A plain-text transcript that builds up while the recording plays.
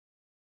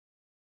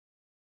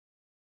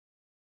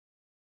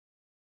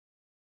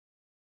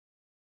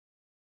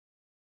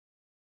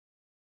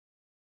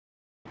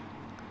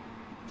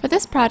For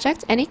this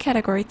project, any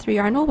category 3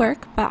 yarn will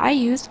work, but I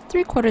used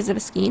 3/4 of a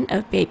skein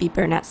of baby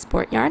Bernat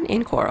sport yarn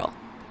in coral.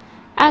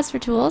 As for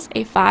tools,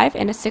 a 5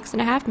 and a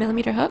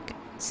 6.5mm hook,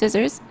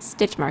 scissors,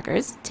 stitch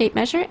markers, tape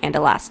measure, and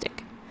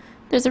elastic.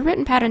 There's a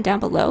written pattern down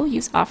below.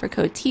 Use offer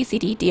code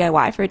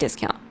TCDDIY for a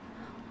discount.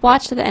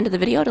 Watch to the end of the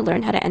video to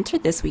learn how to enter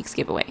this week's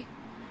giveaway.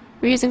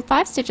 We're using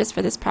 5 stitches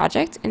for this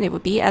project, and they will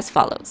be as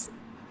follows: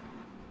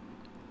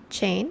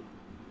 chain,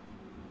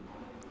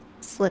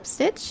 slip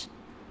stitch,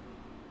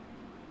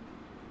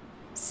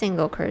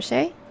 single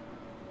crochet,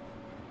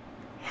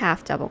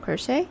 half double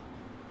crochet,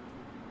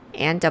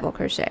 and double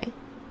crochet.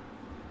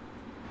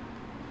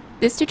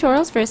 This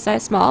tutorial is for a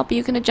size small, but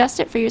you can adjust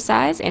it for your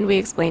size, and we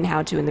explain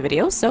how to in the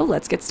video, so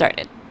let's get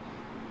started.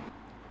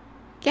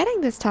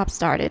 Getting this top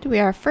started, we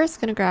are first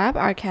going to grab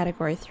our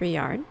category 3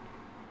 yarn,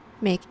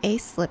 make a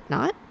slip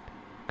knot,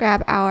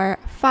 grab our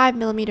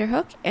 5mm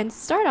hook, and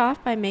start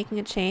off by making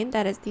a chain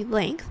that is the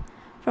length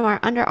from our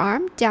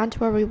underarm down to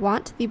where we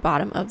want the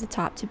bottom of the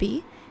top to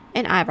be.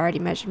 And I've already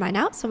measured mine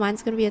out, so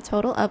mine's going to be a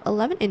total of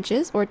 11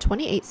 inches or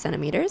 28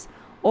 centimeters,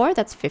 or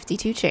that's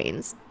 52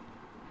 chains.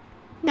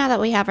 Now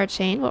that we have our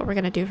chain, what we're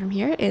going to do from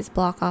here is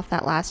block off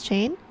that last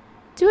chain,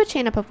 do a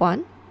chain up of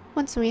 1.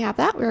 Once we have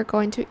that, we're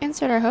going to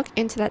insert our hook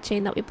into that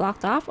chain that we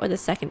blocked off, or the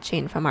second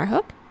chain from our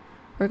hook.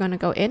 We're going to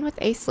go in with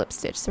a slip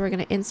stitch. So we're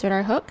going to insert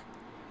our hook,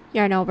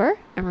 yarn over,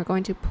 and we're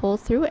going to pull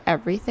through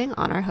everything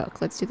on our hook.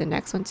 Let's do the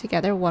next one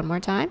together one more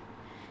time.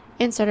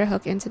 Insert our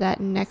hook into that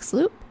next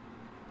loop,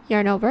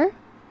 yarn over,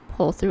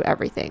 pull through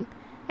everything.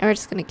 And we're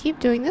just going to keep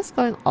doing this,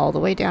 going all the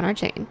way down our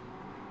chain.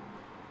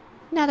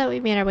 Now that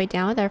we've made our way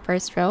down with our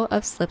first row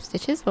of slip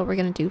stitches, what we're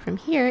going to do from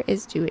here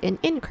is do an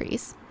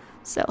increase.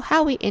 So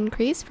how we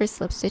increase for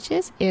slip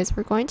stitches is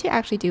we're going to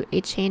actually do a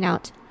chain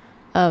out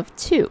of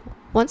 2.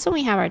 Once when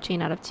we have our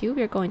chain out of 2,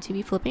 we're going to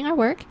be flipping our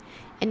work,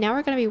 and now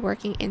we're going to be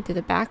working into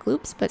the back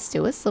loops, but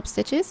still with slip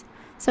stitches.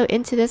 So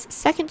into this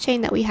second chain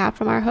that we have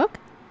from our hook,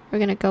 we're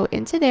going to go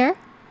into there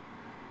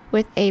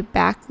with a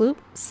back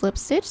loop slip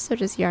stitch, so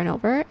just yarn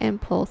over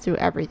and pull through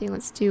everything.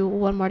 Let's do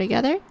one more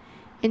together.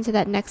 Into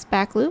that next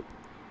back loop,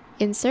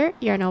 insert,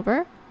 yarn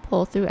over,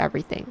 pull through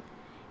everything.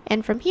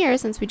 And from here,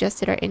 since we just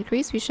did our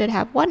increase, we should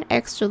have one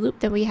extra loop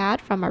than we had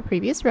from our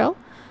previous row,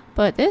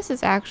 but this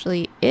is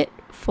actually it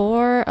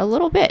for a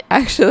little bit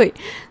actually.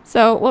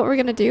 So what we're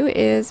going to do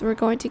is we're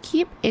going to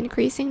keep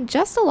increasing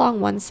just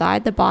along one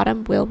side. The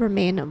bottom will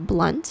remain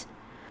blunt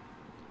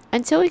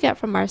until we get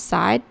from our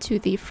side to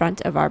the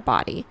front of our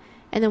body.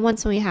 And then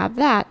once we have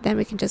that, then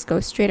we can just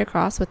go straight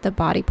across with the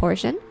body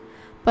portion.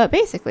 But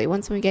basically,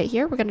 once we get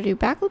here, we're going to do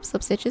back loop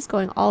slip stitches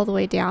going all the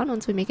way down.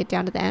 Once we make it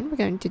down to the end, we're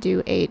going to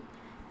do a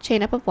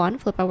chain up of 1,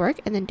 flip our work,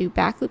 and then do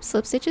back loop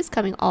slip stitches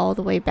coming all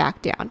the way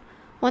back down.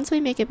 Once we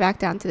make it back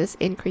down to this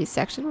increased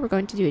section, we're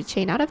going to do a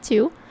chain out of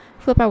 2,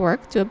 flip our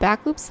work, do a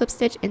back loop slip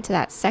stitch into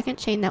that second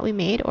chain that we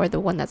made, or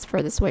the one that's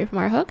furthest away from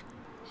our hook,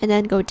 and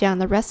then go down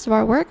the rest of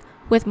our work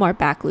with more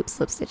back loop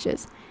slip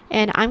stitches.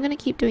 And I'm going to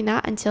keep doing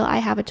that until I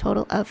have a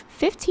total of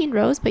 15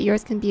 rows, but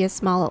yours can be as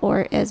small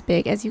or as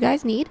big as you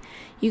guys need.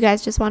 You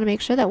guys just want to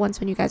make sure that once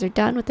when you guys are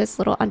done with this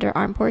little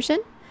underarm portion,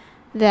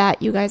 that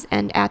you guys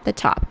end at the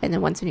top. And then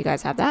once when you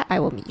guys have that,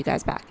 I will meet you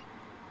guys back.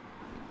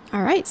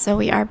 Alright, so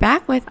we are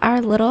back with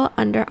our little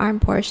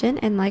underarm portion,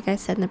 and like I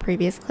said in the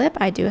previous clip,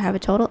 I do have a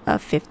total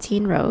of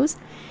 15 rows.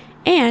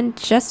 And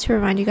just to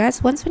remind you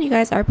guys, once when you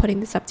guys are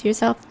putting this up to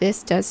yourself,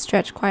 this does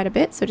stretch quite a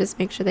bit, so just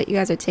make sure that you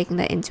guys are taking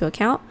that into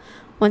account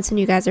once when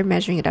you guys are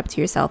measuring it up to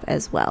yourself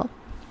as well.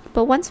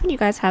 But once when you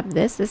guys have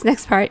this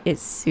next part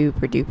is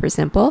super duper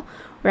simple.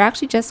 We're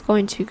actually just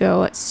going to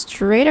go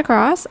straight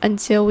across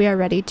until we are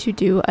ready to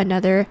do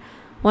another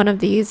one of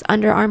these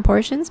underarm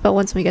portions. But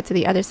once we get to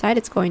the other side,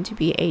 it's going to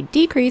be a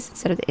decrease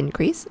instead of the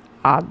increase,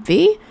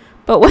 obvi.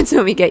 But once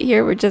when we get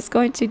here, we're just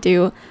going to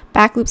do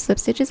back loop slip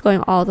stitches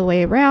going all the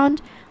way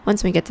around.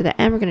 Once we get to the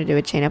end, we're going to do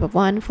a chain up of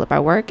 1, flip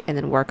our work, and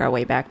then work our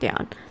way back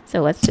down.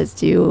 So let's just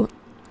do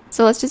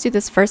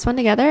this first one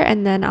together,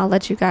 and then I'll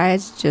let you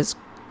guys just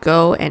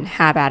go and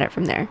have at it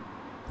from there.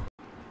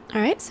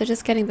 Alright, so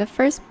just getting the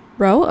first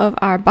row of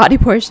our body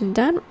portion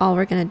done, all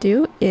we're going to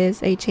do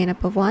is a chain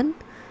up of 1,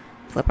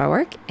 flip our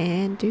work,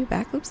 and do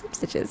back loop slip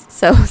stitches.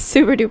 So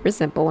super duper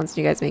simple. Once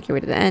you guys make your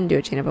way to the end, do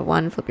a chain up of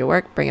 1, flip your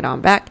work, bring it on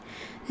back,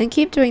 and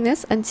keep doing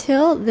this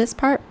until this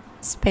part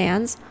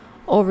spans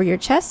over your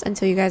chest,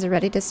 until you guys are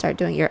ready to start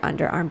doing your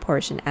underarm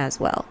portion as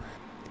well.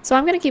 So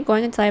I'm going to keep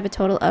going until I have a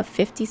total of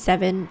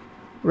 57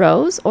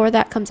 rows, or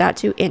that comes out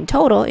to, in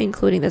total,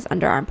 including this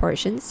underarm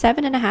portion,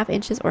 7.5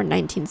 inches or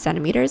 19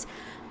 centimeters.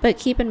 But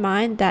keep in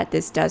mind that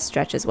this does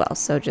stretch as well,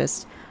 so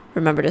just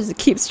remember to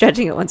keep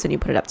stretching it once when you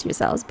put it up to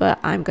yourselves. But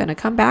I'm going to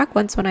come back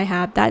once when I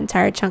have that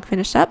entire chunk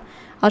finished up.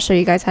 I'll show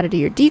you guys how to do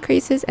your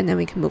decreases, and then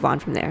we can move on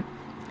from there.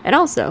 And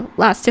also,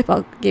 last tip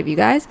I'll give you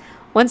guys,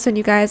 once when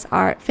you guys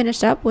are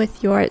finished up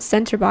with your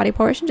center body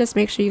portion, just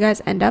make sure you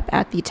guys end up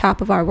at the top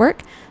of our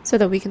work so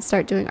that we can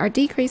start doing our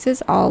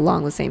decreases all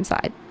along the same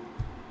side.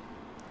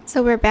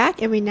 So we're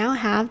back and we now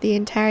have the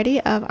entirety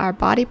of our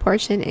body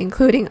portion,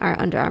 including our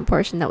underarm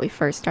portion that we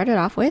first started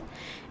off with.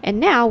 And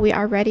now we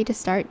are ready to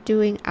start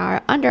doing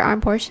our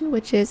underarm portion,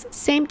 which is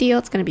same deal.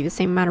 It's going to be the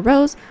same amount of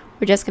rows.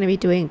 We're just going to be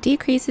doing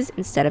decreases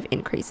instead of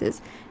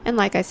increases. And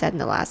like I said in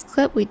the last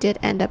clip, we did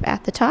end up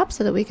at the top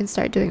so that we can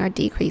start doing our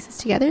decreases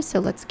together. So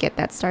let's get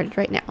that started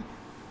right now.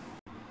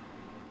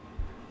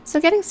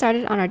 So getting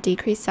started on our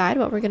decrease side,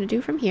 what we're going to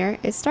do from here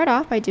is start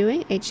off by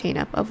doing a chain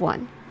up of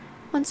 1.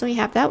 Once we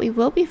have that, we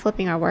will be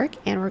flipping our work,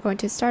 and we're going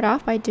to start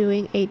off by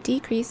doing a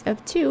decrease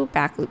of 2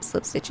 back loop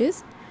slip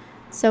stitches.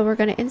 So we're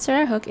going to insert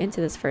our hook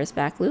into this first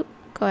back loop,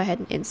 go ahead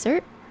and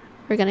insert,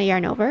 we're going to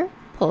yarn over,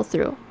 pull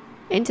through.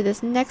 Into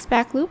this next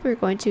back loop, we're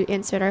going to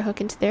insert our hook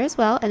into there as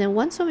well, and then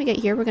once when we get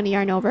here, we're going to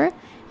yarn over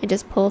and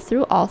just pull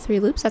through all 3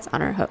 loops that's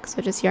on our hook.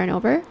 So just yarn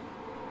over,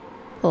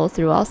 pull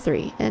through all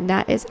 3, and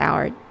that is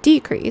our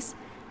decrease.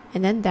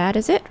 And then that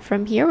is it.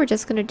 From here, we're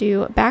just going to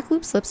do back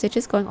loop slip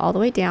stitches going all the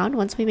way down.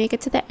 Once we make it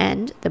to the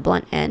end, the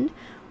blunt end,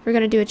 we're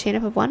going to do a chain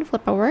up of 1,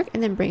 flip our work,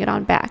 and then bring it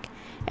on back.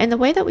 And the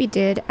way that we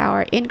did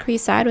our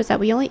increase side was that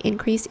we only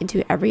increased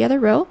into every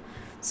other row.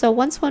 So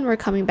once when we're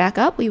coming back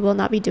up, we will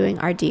not be doing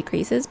our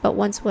decreases, but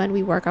once when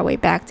we work our way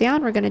back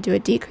down, we're going to do a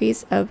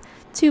decrease of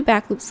 2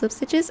 back loop slip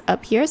stitches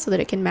up here so that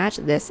it can match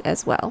this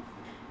as well.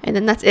 And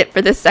then that's it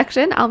for this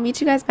section. I'll meet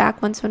you guys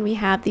back once when we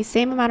have the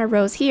same amount of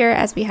rows here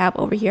as we have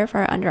over here for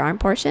our underarm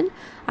portion.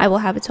 I will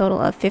have a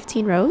total of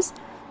 15 rows.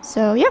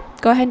 So yeah,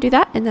 go ahead and do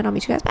that, and then I'll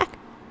meet you guys back.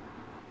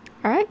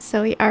 Alright,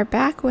 so we are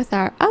back with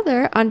our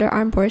other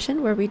underarm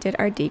portion where we did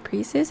our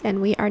decreases, and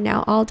we are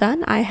now all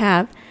done. I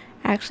have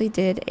actually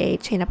did a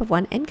chain up of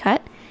 1 and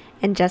cut.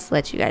 And just to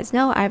let you guys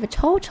know, I have a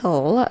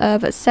total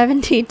of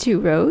 72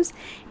 rows,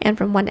 and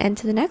from one end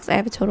to the next, I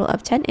have a total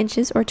of 10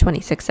 inches or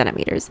 26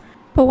 centimeters.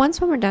 But once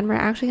when we're done, we're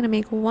actually going to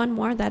make one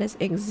more that is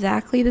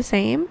exactly the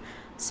same.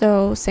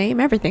 So same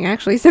everything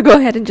actually. So go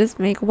ahead and just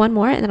make one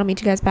more, and then I'll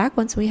meet you guys back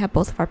once we have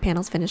both of our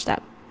panels finished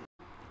up.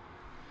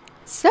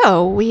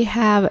 So we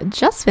have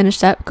just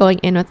finished up going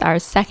in with our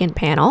second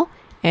panel,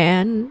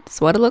 and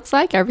it's what it looks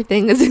like.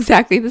 Everything is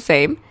exactly the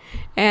same.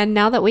 And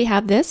now that we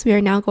have this, we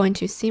are now going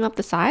to seam up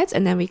the sides,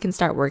 and then we can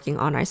start working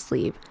on our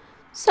sleeve.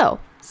 So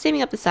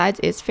seaming up the sides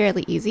is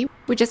fairly easy.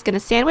 We're just going to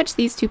sandwich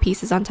these 2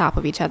 pieces on top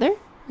of each other.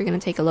 We're going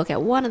to take a look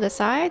at one of the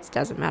sides,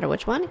 doesn't matter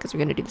which one, because we're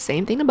going to do the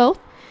same thing to both.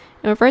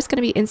 And we're first going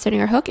to be inserting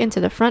our hook into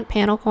the front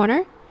panel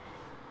corner,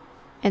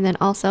 and then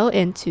also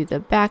into the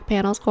back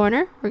panel's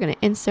corner. We're going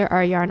to insert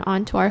our yarn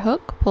onto our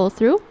hook, pull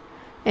through,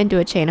 and do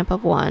a chain up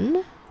of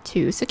 1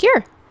 to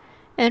secure.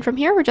 And from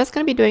here, we're just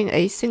going to be doing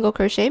a single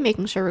crochet,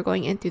 making sure we're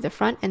going in through the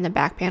front and the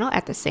back panel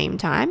at the same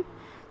time.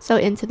 So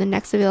into the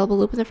next available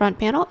loop in the front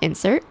panel,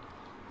 insert,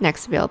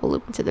 next available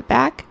loop into the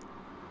back,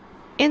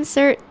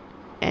 insert,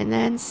 and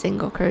then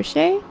single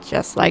crochet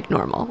just like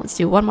normal. Let's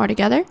do one more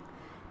together.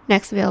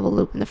 Next available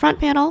loop in the front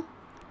panel,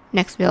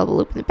 next available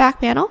loop in the back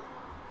panel,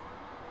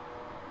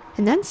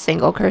 and then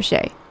single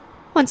crochet.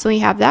 Once we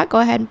have that,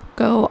 go ahead and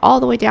go all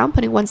the way down,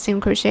 putting 1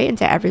 single crochet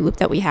into every loop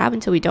that we have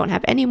until we don't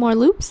have any more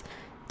loops.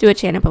 Do a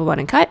chain up of 1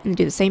 and cut, and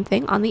do the same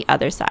thing on the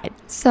other side.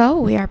 So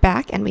we are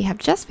back, and we have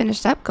just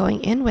finished up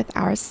going in with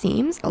our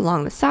seams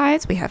along the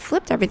sides. We have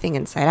flipped everything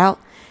inside out,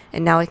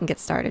 and now we can get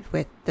started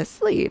with the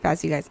sleeve.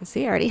 As you guys can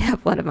see, I already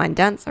have one of mine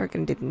done, so we're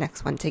going to do the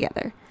next one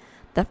together.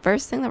 The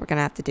first thing that we're going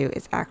to have to do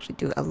is actually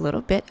do a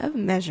little bit of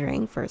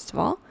measuring. First of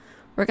all,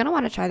 we're going to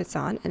want to try this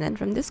on, and then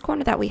from this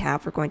corner that we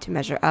have, we're going to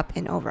measure up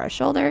and over our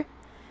shoulder,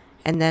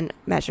 and then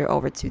measure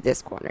over to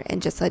this corner.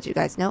 And just to let you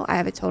guys know, I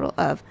have a total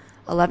of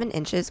 11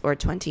 inches or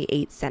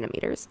 28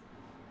 centimeters.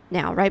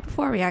 Now, right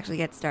before we actually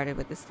get started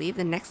with the sleeve,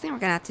 the next thing we're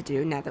going to have to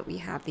do, now that we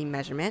have the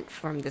measurement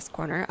from this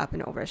corner up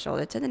and over our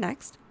shoulder to the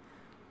next,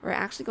 we're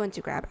actually going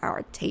to grab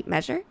our tape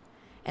measure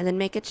and then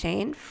make a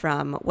chain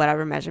from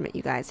whatever measurement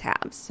you guys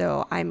have.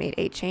 So I made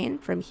a chain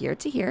from here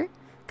to here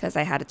because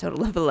I had a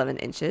total of 11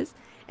 inches.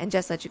 And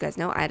just to let you guys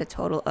know, I had a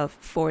total of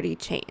 40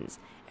 chains.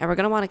 And we're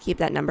going to want to keep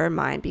that number in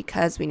mind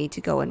because we need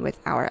to go in with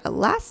our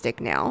elastic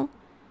now.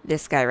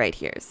 This guy right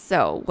here.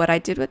 So what I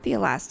did with the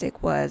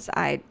elastic was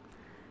I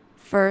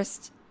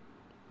first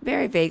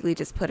very vaguely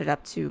just put it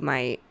up to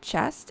my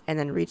chest and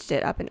then reached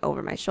it up and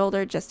over my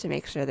shoulder just to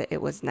make sure that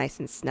it was nice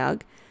and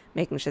snug,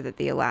 making sure that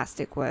the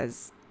elastic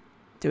was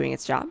doing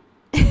its job.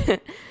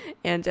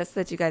 And just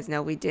so that you guys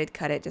know, we did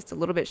cut it just a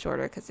little bit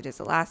shorter because it is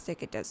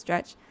elastic, it does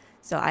stretch.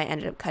 So I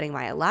ended up cutting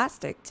my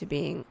elastic to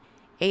being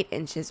 8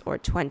 inches or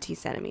 20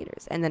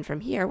 centimeters. And then from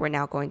here, we're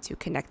now going to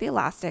connect the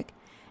elastic,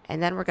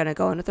 and then we're going to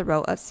go in with a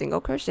row of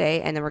single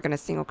crochet, and then we're going to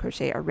single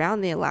crochet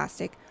around the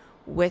elastic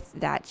with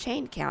that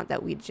chain count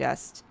that we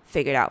just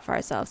figured out for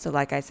ourselves. So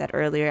like I said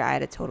earlier, I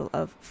had a total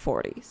of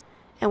 40.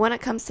 And when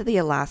it comes to the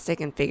elastic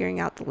and figuring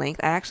out the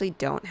length, I actually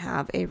don't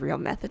have a real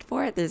method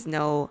for it. There's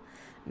no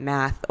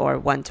math or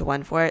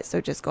one-to-one for it. So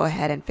just go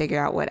ahead and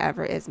figure out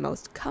whatever is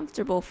most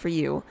comfortable for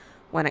you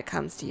when it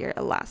comes to your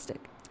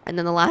elastic. And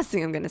then the last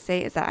thing I'm going to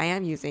say is that I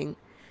am using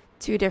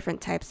 2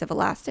 different types of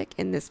elastic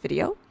in this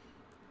video.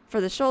 For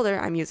the shoulder,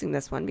 I'm using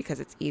this one because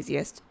it's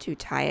easiest to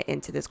tie it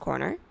into this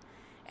corner.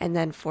 And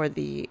then for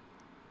the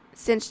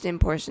cinched in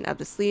portion of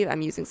the sleeve,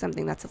 I'm using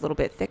something that's a little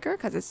bit thicker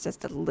because it's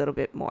just a little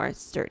bit more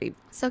sturdy.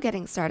 So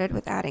getting started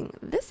with adding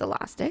this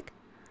elastic,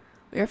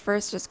 we are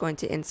first just going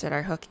to insert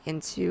our hook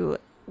into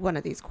one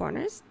of these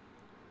corners,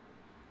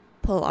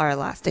 pull our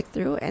elastic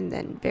through, and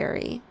then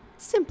very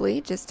simply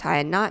just tie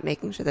a knot,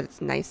 making sure that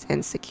it's nice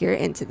and secure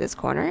into this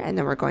corner, and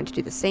then we're going to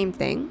do the same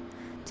thing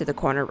to the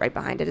corner right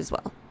behind it as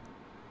well.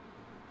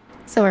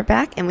 So we're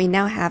back and we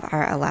now have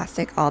our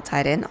elastic all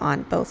tied in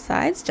on both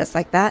sides, just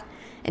like that.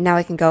 And now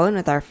we can go in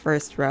with our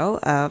first row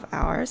of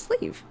our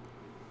sleeve.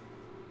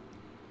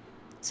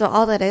 So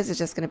all that is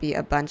just going to be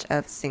a bunch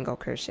of single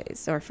crochets.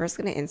 So we're first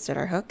going to insert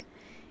our hook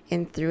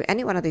in through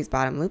any one of these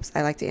bottom loops.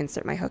 I like to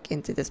insert my hook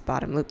into this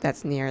bottom loop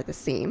that's near the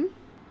seam,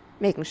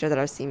 making sure that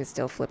our seam is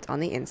still flipped on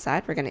the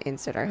inside. We're going to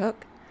insert our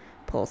hook,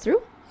 pull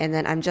through, and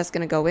then I'm just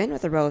going to go in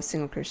with a row of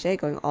single crochet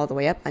going all the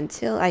way up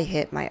until I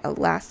hit my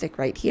elastic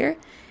right here,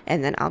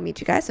 and then I'll meet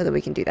you guys so that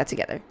we can do that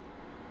together.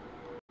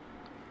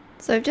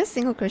 So I've just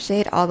single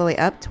crocheted all the way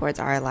up towards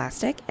our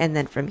elastic, and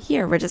then from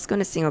here we're just going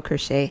to single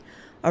crochet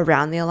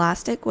around the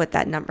elastic with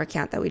that number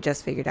count that we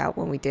just figured out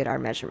when we did our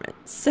measurement.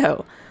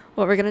 So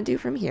what we're going to do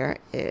from here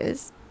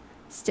is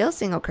still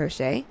single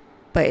crochet,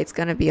 but it's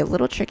going to be a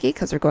little tricky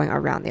because we're going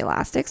around the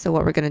elastic. So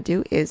what we're going to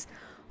do is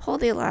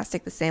hold the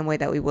elastic the same way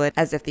that we would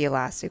as if the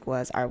elastic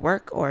was our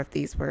work, or if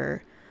these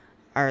were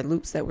our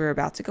loops that we're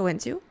about to go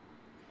into.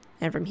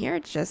 And from here,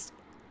 just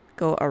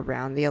go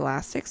around the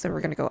elastic. So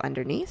we're going to go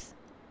underneath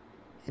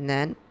and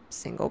then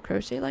single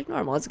crochet like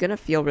normal. It's going to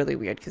feel really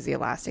weird because the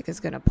elastic is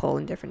going to pull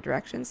in different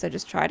directions. So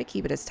just try to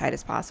keep it as tight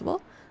as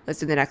possible. Let's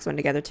do the next one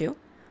together too.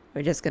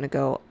 We're just going to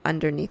go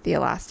underneath the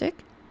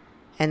elastic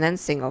and then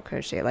single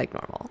crochet like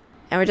normal.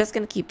 And we're just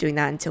going to keep doing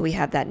that until we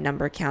have that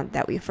number count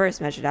that we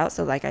first measured out.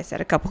 So like I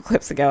said a couple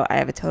clips ago, I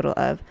have a total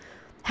of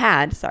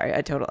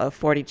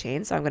 40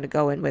 chains. So I'm going to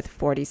go in with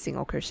 40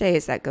 single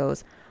crochets. That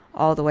goes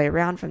all the way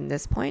around from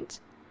this point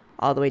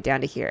all the way down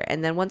to here.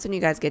 And then once when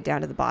you guys get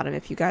down to the bottom,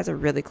 if you guys are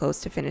really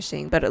close to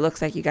finishing, but it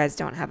looks like you guys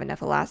don't have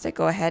enough elastic,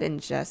 go ahead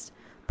and just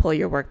pull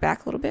your work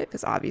back a little bit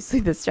because obviously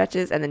this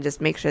stretches, and then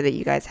just make sure that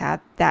you guys have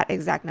that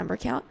exact number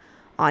count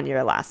on your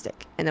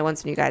elastic. And then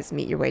once when you guys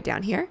meet your way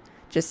down here,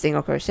 just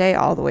single crochet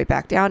all the way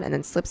back down and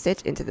then slip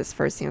stitch into this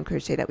first single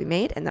crochet that we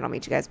made, and then I'll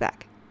meet you guys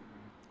back.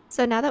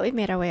 So now that we've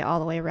made our way all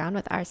the way around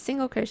with our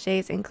single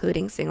crochets,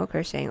 including single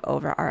crocheting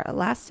over our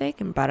elastic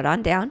and brought it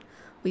on down,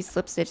 we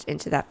slip stitched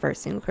into that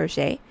first single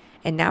crochet,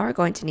 and now we're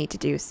going to need to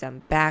do some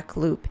back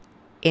loop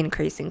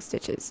increasing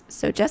stitches.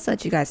 So just to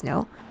let you guys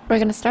know, we're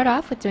going to start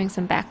off with doing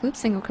some back loop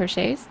single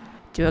crochets,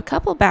 do a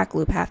couple back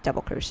loop half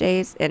double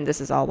crochets, and this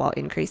is all while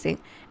increasing,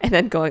 and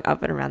then going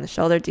up and around the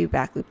shoulder, do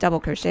back loop double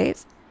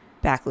crochets,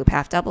 back loop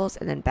half doubles,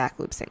 and then back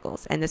loop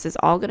singles. And this is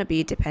all going to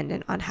be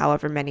dependent on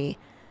however many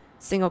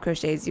single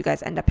crochets you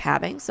guys end up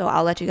having. So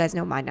I'll let you guys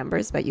know my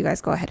numbers, but you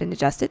guys go ahead and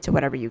adjust it to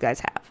whatever you guys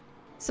have.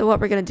 So what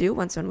we're going to do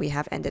once when we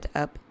have ended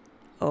up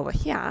over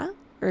here,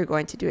 we're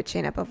going to do a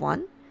chain up of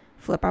 1,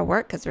 flip our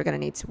work because we're going to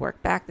need to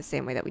work back the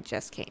same way that we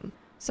just came.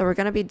 So we're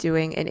going to be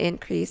doing an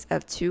increase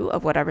of 2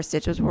 of whatever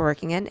stitches we're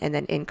working in, and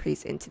then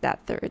increase into that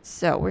third.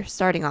 So we're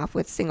starting off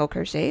with single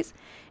crochets,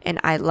 and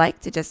I like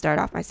to just start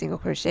off my single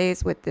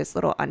crochets with this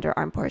little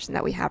underarm portion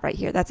that we have right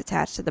here that's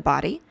attached to the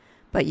body,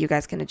 but you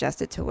guys can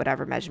adjust it to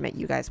whatever measurement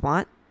you guys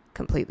want,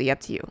 completely up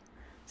to you.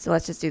 So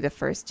let's just do the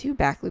first 2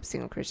 back loop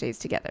single crochets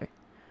together.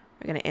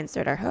 We're going to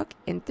insert our hook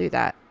in through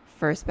that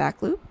first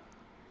back loop,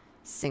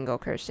 single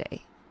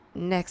crochet,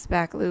 next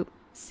back loop,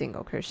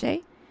 single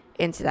crochet,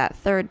 into that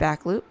third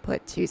back loop,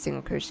 put 2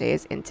 single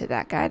crochets into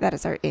that guy. That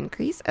is our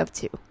increase of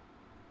 2.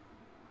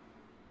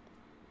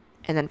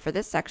 And then for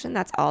this section,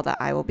 that's all that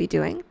I will be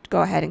doing.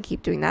 Go ahead and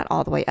keep doing that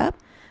all the way up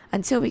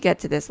until we get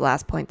to this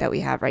last point that we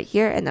have right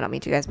here, and then I'll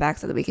meet you guys back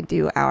so that we can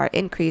do our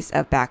increase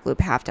of back loop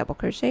half double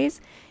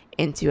crochets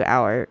into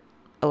our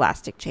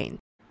elastic chain.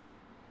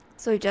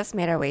 So we just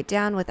made our way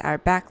down with our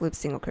back loop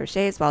single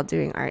crochets while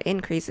doing our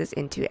increases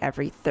into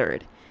every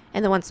third.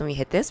 And then once when we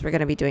hit this, we're going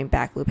to be doing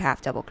back loop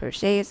half double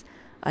crochets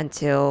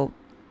until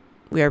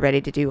we are ready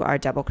to do our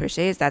double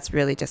crochets. That's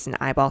really just an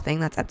eyeball thing.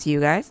 That's up to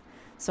you guys.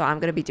 So I'm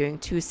going to be doing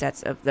 2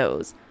 sets of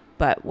those.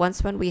 But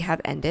once when we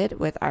have ended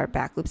with our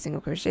back loop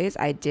single crochets,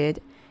 I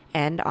did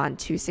end on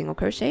 2 single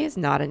crochets,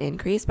 not an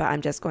increase, but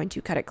I'm just going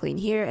to cut it clean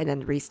here and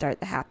then restart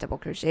the half double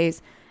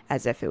crochets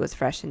as if it was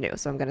fresh and new.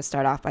 So I'm going to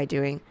start off by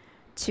doing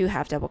 2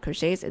 half double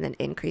crochets and then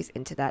increase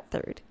into that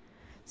third.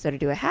 So to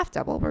do a half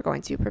double, we're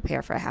going to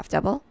prepare for a half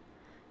double,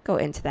 go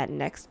into that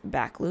next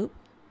back loop,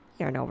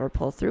 yarn over,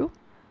 pull through.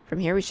 From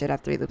here we should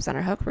have 3 loops on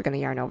our hook. We're going to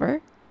yarn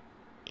over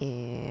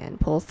and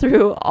pull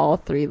through all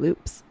 3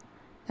 loops.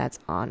 That's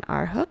on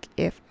our hook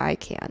if I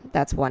can.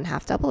 That's 1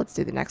 half double. Let's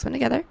do the next one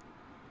together.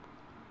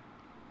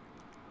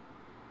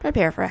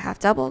 Prepare for a half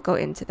double, go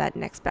into that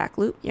next back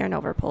loop, yarn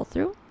over, pull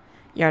through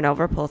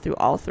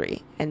all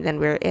 3. And then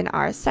we're in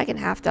our second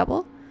half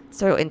double.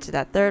 So into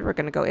that third, we're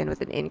going to go in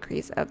with an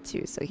increase of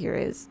 2. So here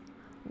is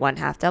 1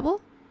 half double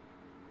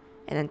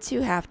and then 2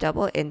 half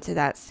double into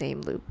that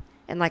same loop.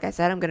 And like I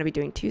said, I'm going to be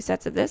doing 2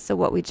 sets of this. So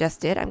what we just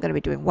did, I'm going to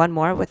be doing 1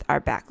 more with our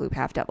back loop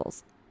half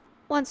doubles.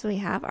 Once we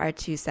have our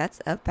 2 sets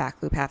of back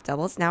loop half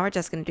doubles, now we're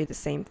just going to do the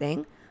same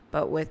thing,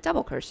 but with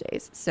double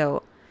crochets.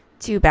 So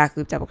 2 back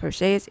loop double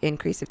crochets,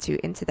 increase of 2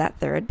 into that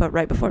third. But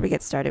right before we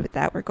get started with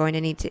that, we're going to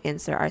need to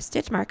insert our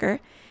stitch marker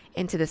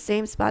into the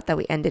same spot that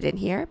we ended in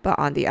here, but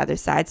on the other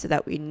side, so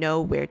that we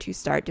know where to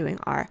start doing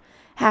our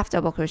half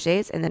double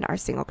crochets and then our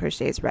single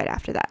crochets right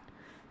after that.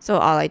 So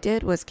all I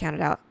did was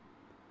counted out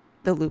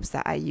the loops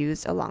that I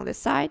used along this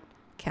side,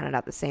 counted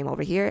out the same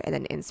over here, and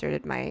then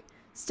inserted my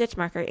stitch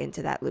marker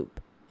into that loop.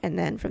 And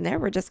then from there,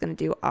 we're just going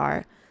to do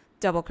our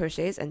double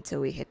crochets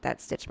until we hit that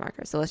stitch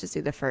marker. So let's just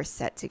do the first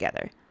set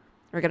together.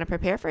 We're going to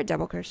prepare for a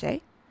double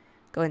crochet,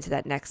 go into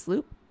that next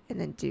loop, and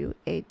then do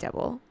a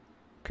double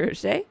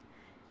crochet.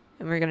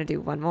 And we're going to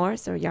do one more.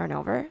 So yarn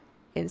over,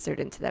 insert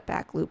into that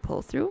back loop,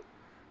 pull through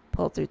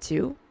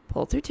 2,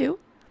 pull through 2.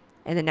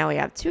 And then now we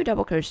have 2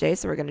 double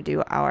crochets. So we're going to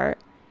do our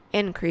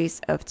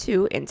increase of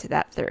 2 into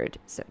that third.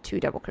 So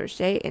 2 double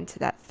crochet into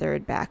that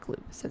third back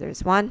loop. So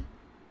there's 1.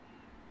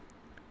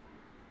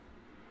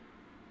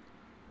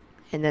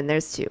 And then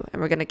there's 2.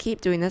 And we're going to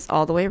keep doing this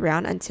all the way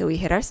around until we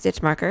hit our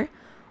stitch marker.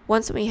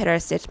 Once we hit our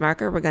stitch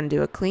marker, we're going to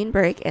do a clean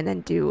break and then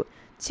do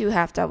 2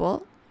 half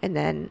double and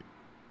then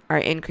our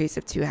increase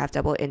of 2 half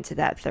double into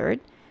that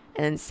third.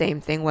 And then same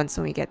thing, once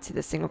when we get to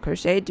the single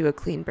crochet, do a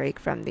clean break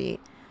from the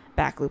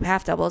back loop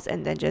half doubles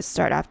and then just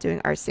start off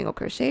doing our single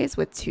crochets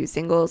with 2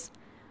 singles,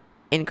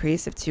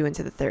 increase of 2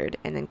 into the third,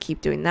 and then keep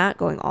doing that,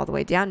 going all the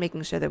way down,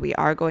 making sure that we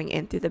are going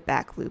in through the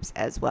back loops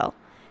as well.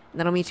 And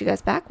then I'll meet you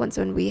guys back once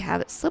when we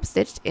have slip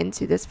stitched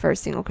into this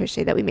first single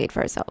crochet that we made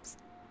for ourselves.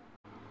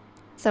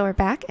 So we're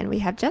back and we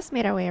have just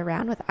made our way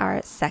around with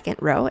our second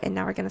row, and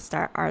now we're going to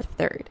start our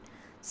third.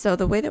 So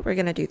the way that we're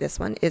going to do this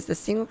one is the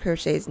single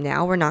crochets.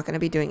 Now we're not going to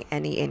be doing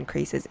any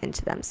increases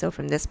into them. So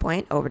from this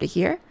point over to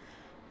here,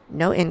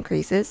 no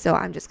increases. So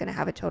I'm just going to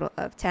have a total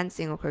of 10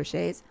 single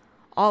crochets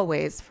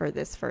always for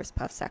this first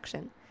puff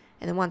section.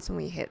 And then once when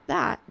we hit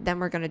that, then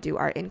we're going to do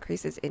our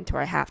increases into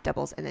our half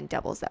doubles and then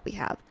doubles that we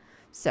have.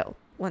 So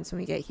once when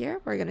we get here,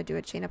 we're going to do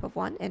a chain up of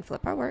 1 and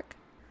flip our work.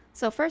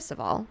 So first of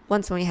all,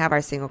 once when we have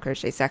our single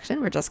crochet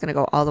section, we're just going to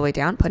go all the way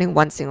down, putting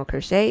 1 single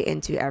crochet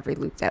into every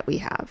loop that we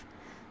have.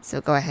 So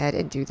go ahead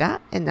and do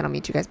that, and then I'll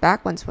meet you guys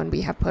back once when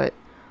we have put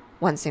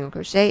 1 single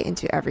crochet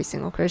into every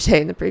single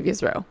crochet in the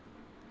previous row.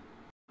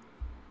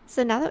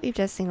 So now that we've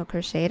just single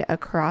crocheted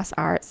across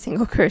our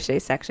single crochet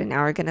section,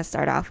 now we're going to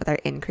start off with our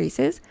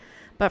increases.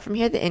 But from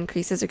here, the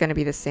increases are going to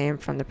be the same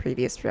from the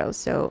previous row.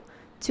 So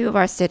 2 of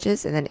our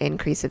stitches and then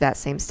increase of that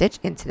same stitch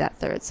into that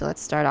third. So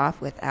let's start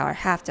off with our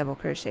half double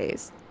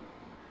crochets.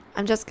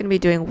 I'm just going to be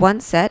doing 1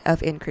 set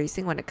of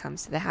increasing when it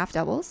comes to the half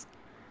doubles.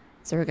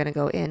 So we're going to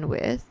go in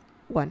with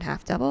 1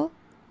 half double,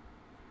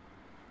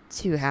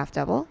 2 half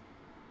double,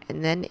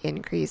 and then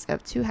increase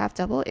of 2 half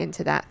double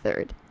into that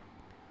third.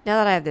 Now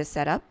that I have this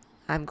set up,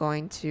 I'm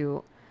going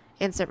to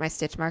insert my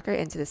stitch marker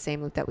into the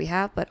same loop that we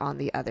have, but on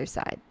the other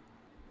side.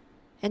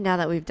 And now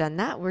that we've done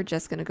that, we're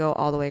just going to go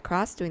all the way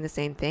across doing the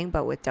same thing,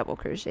 but with double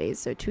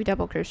crochets. So 2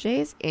 double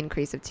crochets,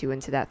 increase of 2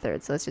 into that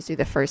third. So let's just do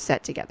the first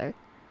set together.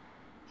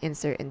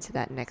 Insert into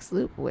that next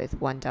loop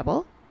with 1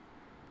 double,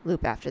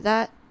 loop after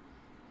that,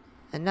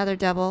 another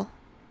double,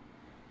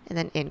 and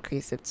then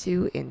increase of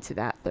 2 into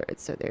that third.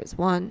 So there's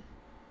 1,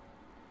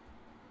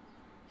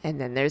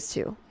 and then there's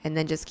 2. And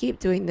then just keep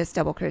doing this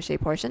double crochet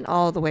portion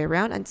all the way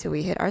around until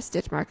we hit our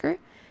stitch marker.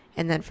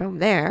 And then from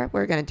there,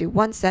 we're going to do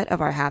 1 set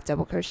of our half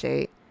double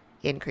crochet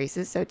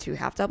increases. So 2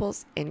 half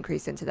doubles,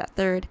 increase into that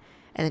third,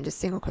 and then just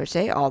single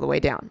crochet all the way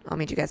down. I'll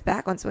meet you guys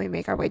back once we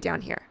make our way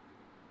down here.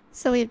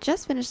 So we've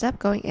just finished up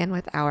going in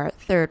with our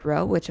third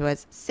row, which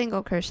was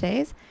single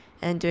crochets,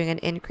 and doing an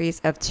increase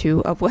of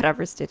 2 of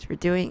whatever stitch we're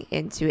doing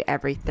into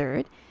every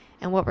third.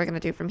 And what we're going to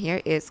do from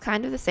here is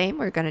kind of the same.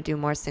 We're going to do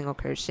more single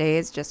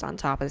crochets just on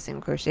top of the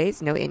single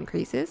crochets, no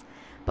increases.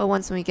 But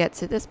once we get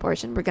to this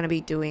portion, we're going to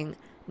be doing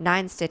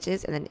 9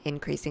 stitches and then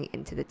increasing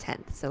into the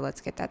 10th. So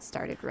let's get that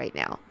started right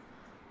now.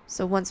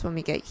 So once when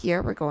we get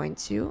here, we're going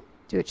to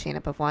do a chain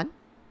up of 1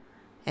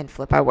 and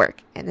flip our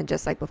work. And then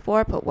just like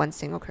before, put 1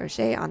 single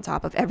crochet on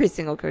top of every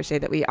single crochet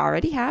that we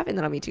already have, and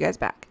then I'll meet you guys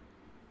back.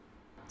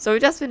 So we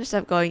just finished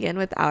up going in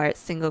with our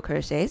single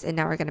crochets, and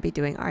now we're going to be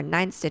doing our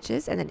 9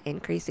 stitches and then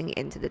increasing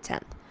into the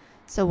 10th.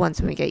 So once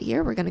when we get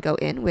here, we're going to go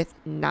in with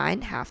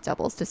 9 half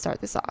doubles to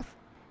start this off.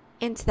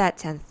 Into that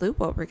 10th loop,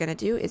 what we're going to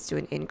do is do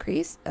an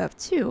increase of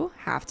 2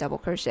 half double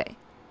crochet.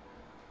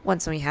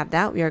 Once we have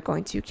that, we are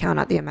going to count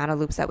out the amount of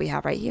loops that we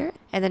have right here,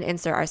 and then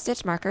insert our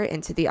stitch marker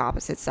into the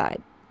opposite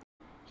side.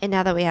 And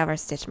now that we have our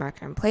stitch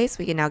marker in place,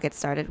 we can now get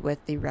started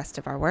with the rest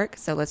of our work.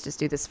 So let's just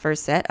do this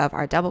first set of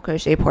our double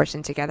crochet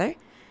portion together,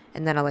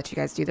 and then I'll let you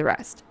guys do the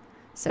rest.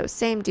 So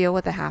same deal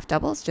with the half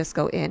doubles, just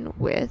go in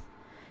with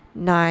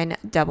 9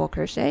 double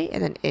crochet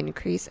and then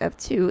increase of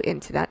 2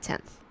 into that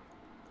 10th.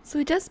 So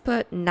we just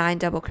put 9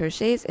 double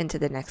crochets into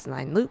the next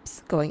 9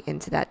 loops. Going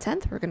into that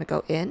 10th, we're going to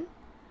go in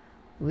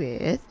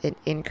with an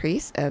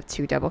increase of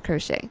 2 double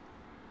crochet.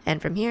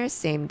 And from here,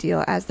 same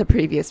deal as the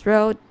previous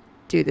row,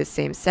 do the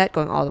same set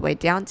going all the way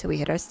down till we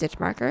hit our stitch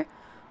marker.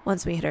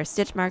 Once we hit our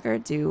stitch marker,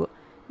 do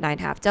 9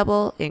 half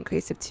double,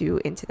 increase of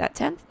 2 into that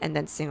 10th, and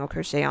then single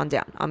crochet on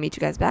down. I'll meet you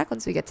guys back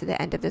once we get to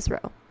the end of this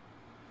row.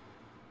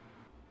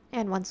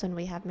 And once when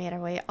we have made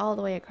our way all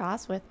the way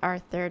across with our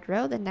third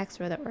row, the next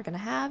row that we're going to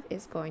have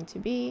is going to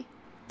be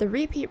the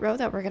repeat row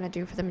that we're going to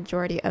do for the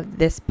majority of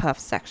this puff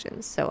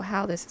section. So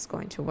how this is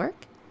going to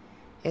work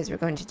is we're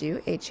going to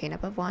do a chain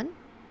up of 1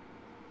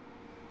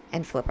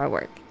 and flip our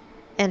work.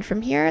 And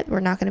from here, we're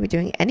not going to be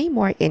doing any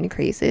more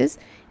increases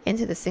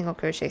into the single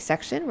crochet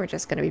section. We're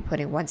just going to be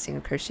putting 1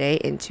 single crochet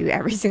into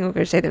every single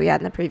crochet that we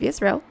had in the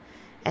previous row.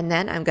 And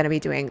then I'm going to be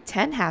doing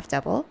 10 half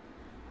double,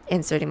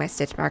 inserting my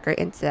stitch marker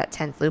into that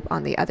 10th loop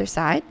on the other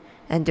side,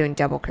 and doing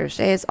double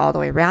crochets all the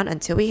way around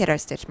until we hit our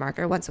stitch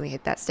marker. Once we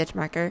hit that stitch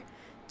marker,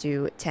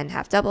 do 10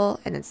 half double,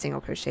 and then single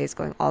crochets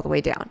going all the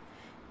way down.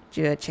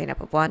 Do a chain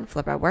up of 1,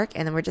 flip our work,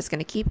 and then we're just going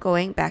to keep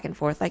going back and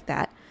forth like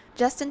that,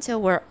 just until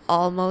we're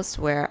almost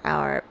where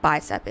our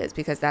bicep is,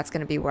 because that's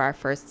going to be where our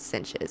first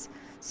cinch is.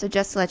 So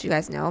just to let you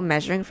guys know,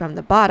 measuring from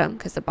the bottom,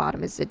 because the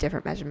bottom is a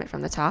different measurement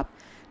from the top,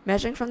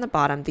 measuring from the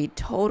bottom, the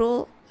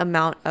total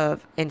amount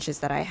of inches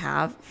that I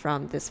have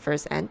from this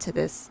first end to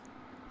this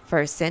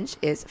first cinch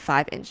is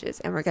 5 inches.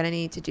 And we're going to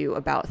need to do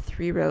about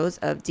 3 rows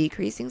of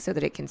decreasing so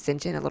that it can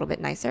cinch in a little bit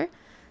nicer.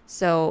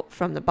 So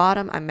from the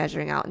bottom, I'm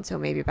measuring out until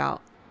maybe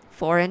about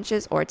 4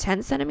 inches or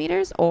 10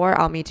 centimeters, or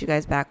I'll meet you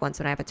guys back once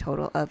when I have a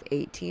total of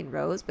 18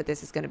 rows, but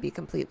this is going to be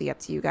completely up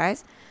to you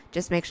guys.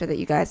 Just make sure that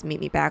you guys meet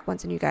me back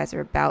once when you guys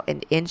are about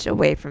an inch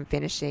away from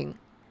finishing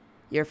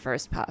your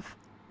first puff.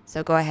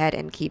 So go ahead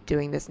and keep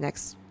doing this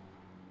next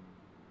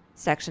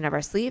section of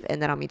our sleeve, and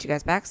then I'll meet you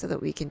guys back so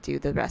that we can do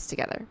the rest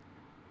together.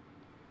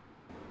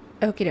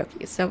 Okie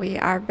dokie, so we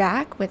are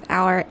back with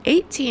our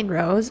 18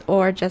 rows,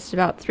 or just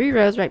about 3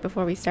 rows right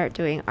before we start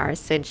doing our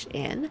cinch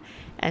in.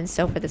 And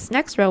so for this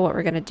next row, what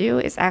we're going to do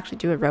is actually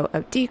do a row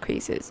of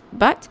decreases,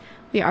 but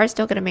we are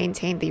still going to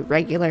maintain the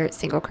regular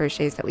single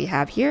crochets that we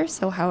have here.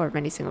 So however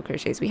many single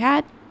crochets we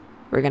had,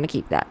 we're going to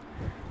keep that.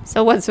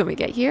 So once when we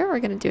get here,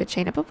 we're going to do a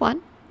chain up of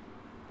 1.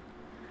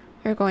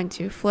 We're going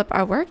to flip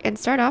our work and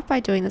start off by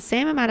doing the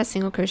same amount of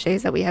single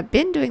crochets that we have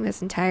been doing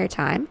this entire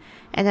time,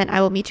 and then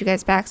I will meet you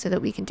guys back so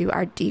that we can do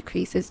our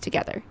decreases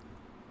together.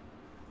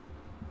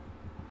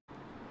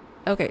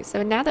 Okay,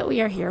 so now that we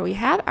are here, we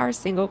have our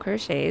single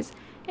crochets,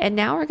 and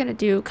now we're going to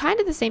do kind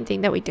of the same thing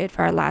that we did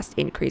for our last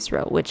increase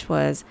row, which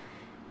was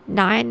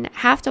 9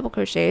 half double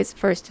crochets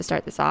first to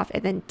start this off,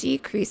 and then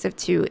decrease of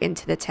 2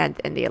 into the 10th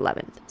and the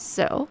 11th.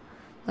 So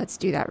let's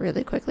do that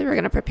really quickly. We're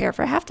going to prepare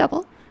for a half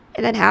double,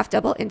 and then half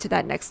double into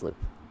that next loop.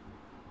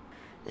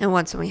 And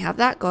once when we have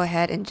that, go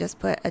ahead and just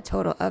put a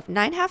total of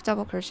 9 half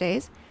double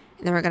crochets,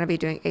 and then we're going to be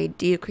doing a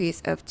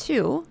decrease of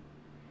 2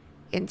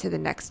 into the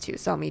next 2.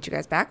 So I'll meet you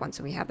guys back once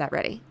when we have that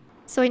ready.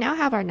 So we now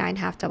have our 9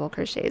 half double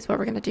crochets. What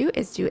we're going to do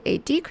is do a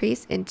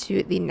decrease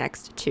into the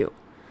next 2.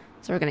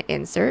 So we're going to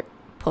insert,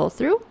 pull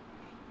through,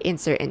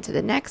 insert into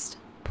the next,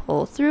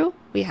 pull through.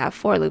 We have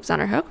 4 loops on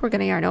our hook. We're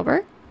going to yarn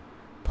over,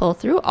 pull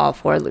through all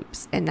 4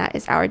 loops, and that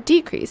is our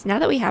decrease. Now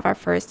that we have our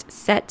first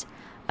set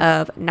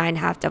of 9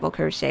 half double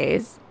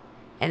crochets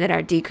and then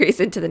our decrease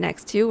into the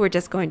next 2, we're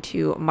just going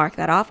to mark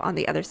that off on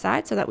the other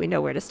side so that we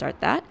know where to start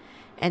that,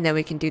 and then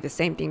we can do the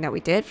same thing that we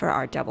did for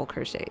our double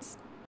crochets.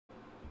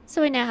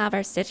 So we now have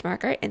our stitch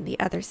marker in the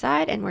other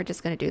side, and we're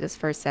just going to do this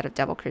first set of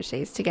double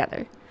crochets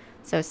together.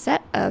 So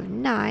set of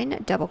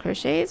 9 double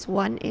crochets,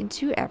 1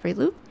 into every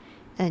loop,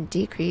 and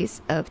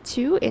decrease of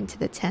 2 into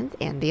the 10th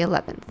and the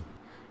 11th.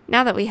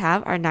 Now that we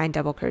have our 9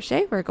 double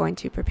crochet, we're going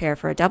to prepare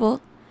for a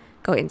double,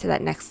 go into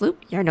that next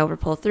loop, yarn over,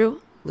 pull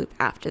through, loop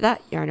after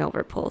that, yarn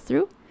over, pull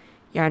through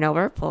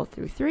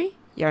 3,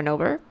 yarn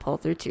over, pull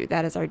through 2.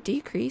 That is our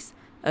decrease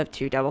of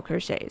 2 double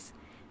crochets.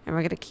 And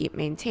we're going to keep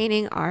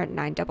maintaining our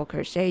 9 double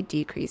crochet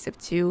decrease of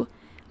 2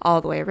 all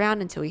the way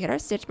around until we hit our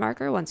stitch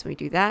marker. Once we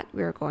do that,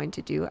 we're going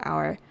to do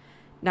our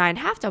 9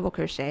 half double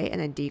crochet and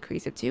then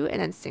decrease of 2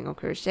 and then single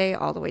crochet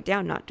all the way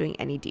down, not doing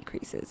any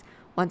decreases.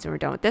 Once we're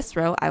done with this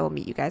row, I will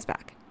meet you guys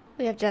back.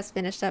 We have just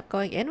finished up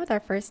going in with our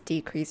first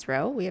decrease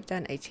row. We have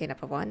done a chain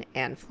up of 1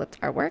 and flipped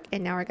our work,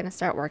 and now we're going to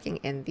start working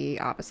in the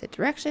opposite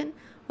direction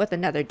with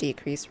another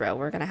decrease row.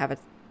 We're going to have a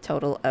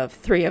total of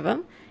 3 of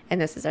them,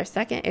 and this is our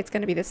second. It's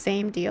going to be the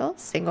same deal,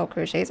 single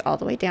crochets all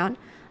the way down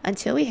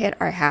until we hit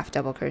our half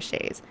double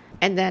crochets.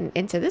 And then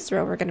into this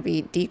row, we're going to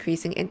be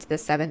decreasing into the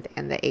 7th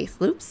and the 8th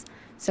loops.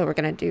 So we're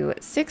going to do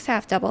 6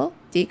 half double,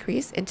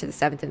 decrease into the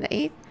 7th and the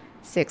 8th,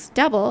 6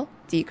 double,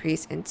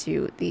 decrease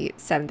into the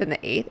 7th and the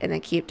 8th, and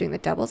then keep doing the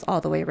doubles all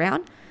the way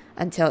around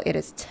until it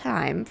is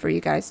time for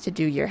you guys to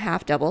do your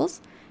half doubles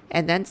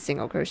and then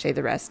single crochet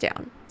the rest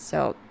down.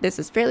 So this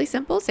is fairly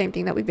simple, same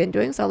thing that we've been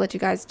doing. So I'll let you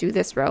guys do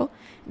this row,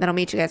 and then I'll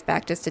meet you guys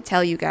back just to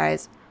tell you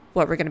guys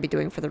what we're going to be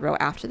doing for the row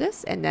after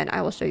this, and then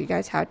I will show you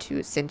guys how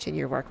to cinch in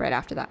your work right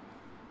after that.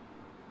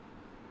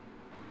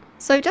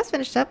 So we just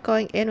finished up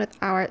going in with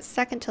our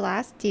second to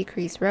last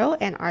decrease row,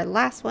 and our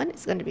last one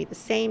is going to be the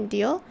same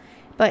deal,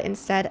 but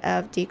instead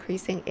of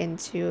decreasing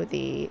into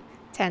the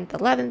 10th,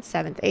 11th,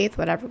 7th, 8th,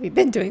 whatever we've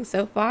been doing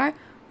so far,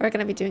 we're going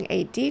to be doing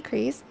a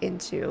decrease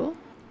into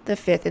the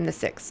 5th, and the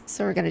 6th.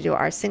 So we're going to do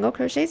our single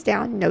crochets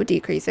down, no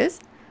decreases.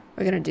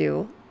 We're going to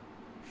do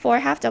 4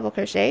 half double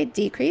crochet,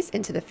 decrease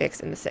into the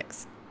 5th and the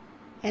 6th.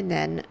 And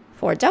then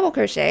 4 double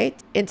crochet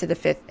into the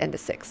 5th and the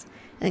 6th.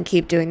 And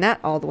keep doing that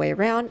all the way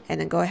around, and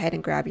then go ahead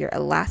and grab your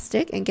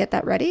elastic and get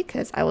that ready,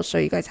 because I will show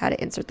you guys how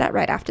to insert that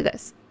right after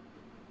this.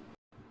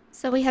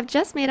 So we have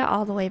just made it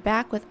all the way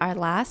back with our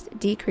last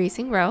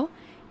decreasing row,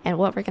 and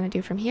what we're going to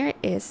do from here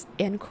is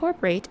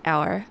incorporate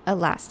our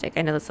elastic.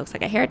 I know this looks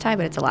like a hair tie,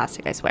 but it's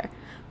elastic, I swear.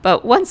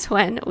 But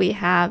when we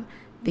have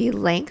the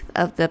length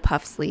of the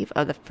puff sleeve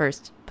of the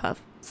first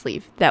puff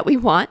sleeve that we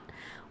want,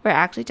 we're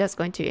actually just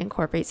going to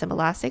incorporate some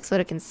elastic so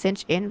that it can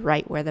cinch in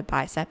right where the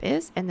bicep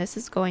is. And this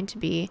is going to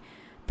be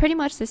pretty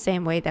much the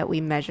same way that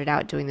we measured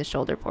out doing the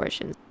shoulder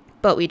portions,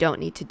 but we don't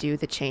need to do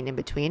the chain in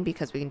between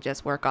because we can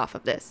just work off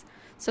of this.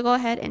 So go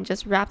ahead and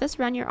just wrap this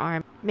around your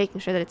arm, making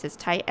sure that it's as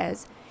tight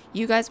as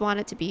you guys want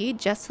it to be.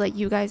 Just to let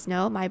you guys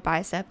know, my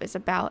bicep is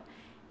about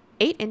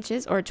 8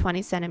 inches or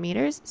 20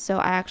 centimeters. So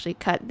I actually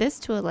cut this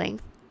to a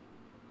length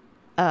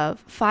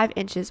of 5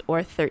 inches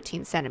or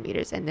 13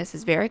 centimeters. And this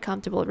is very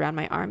comfortable around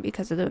my arm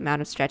because of the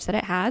amount of stretch that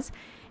it has.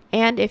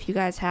 And if you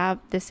guys have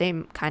the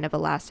same kind of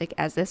elastic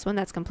as this one,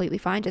 that's completely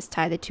fine. Just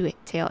tie the 2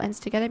 tail ends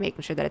together,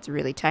 making sure that it's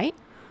really tight.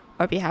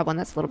 Or if you have one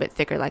that's a little bit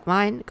thicker like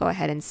mine, go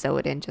ahead and sew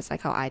it in just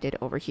like how I did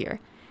over here.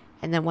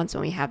 And then once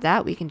when we have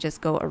that, we can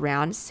just go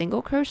around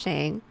single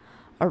crocheting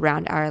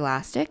around our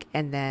elastic,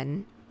 and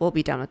then we'll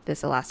be done with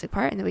this elastic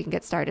part, and then we can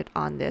get started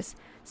on this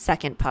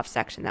second puff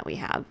section that we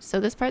have. So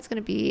this part's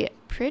going to be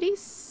pretty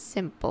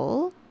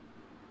simple.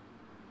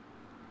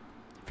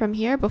 From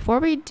here, before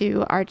we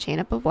do our chain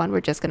up of 1,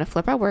 we're just going to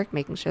flip our work,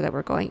 making sure that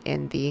we're going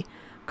in the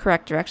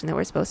correct direction that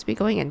we're supposed to be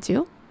going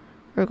into.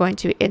 We're going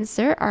to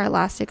insert our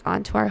elastic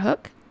onto our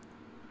hook.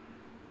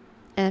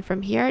 And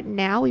from here,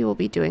 now we will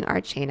be doing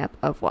our chain up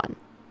of 1.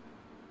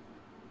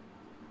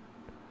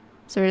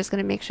 So we're just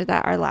going to make sure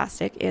that our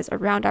elastic is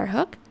around our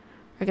hook.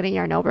 We're going to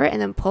yarn over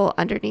and then pull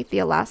underneath the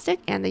elastic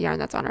and the yarn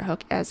that's on our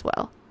hook as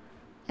well.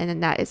 And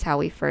then that is how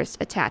we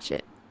first attach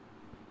it.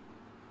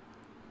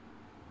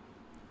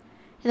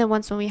 And then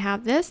once when we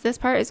have this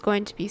part is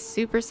going to be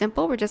super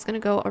simple. We're just going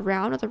to go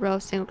around with a row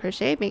of single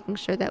crochet, making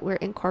sure that we're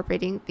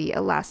incorporating the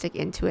elastic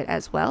into it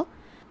as well.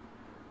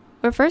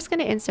 We're first going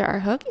to insert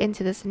our hook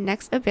into this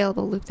next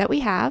available loop that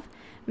we have,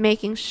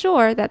 making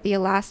sure that the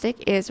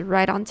elastic is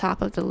right on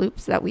top of the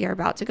loops that we are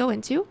about to go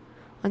into.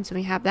 Once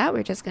we have that,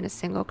 we're just going to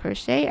single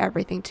crochet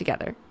everything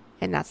together.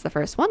 And that's the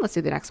first one. Let's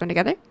do the next one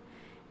together.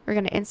 We're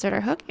going to insert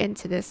our hook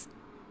into this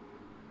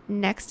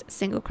next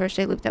single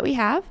crochet loop that we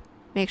have.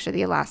 Make sure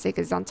the elastic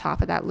is on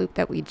top of that loop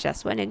that we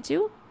just went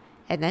into,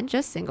 and then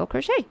just single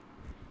crochet.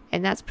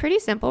 And that's pretty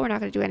simple. We're not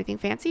going to do anything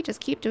fancy. Just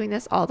keep doing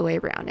this all the way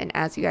around. And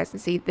as you guys can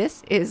see,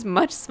 this is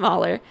much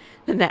smaller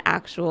than the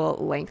actual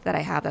length that I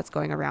have that's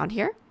going around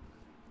here.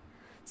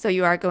 So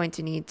you are going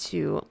to need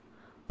to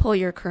pull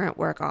your current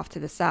work off to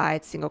the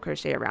side, single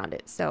crochet around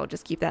it. So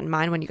just keep that in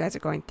mind when you guys are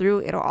going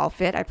through. It'll all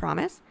fit, I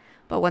promise.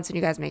 But once when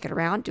you guys make it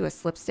around, do a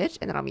slip stitch,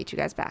 and then I'll meet you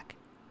guys back.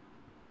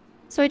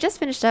 So we just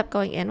finished up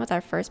going in with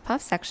our first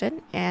puff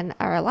section and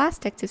our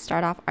elastic to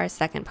start off our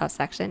second puff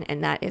section,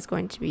 and that is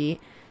going to be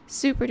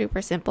super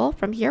duper simple.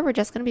 From here, we're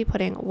just going to be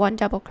putting 1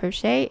 double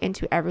crochet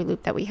into every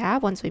loop that we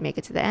have. Once we make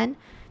it to the end,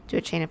 do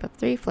a chain up of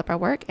 3, flip our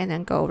work, and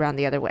then go around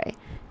the other way.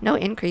 No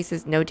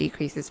increases, no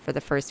decreases for the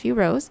first few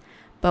rows,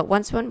 but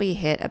once when we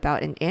hit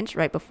about 1 inch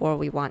right before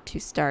we want to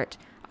start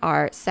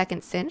our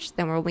second cinch,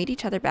 then we'll meet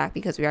each other back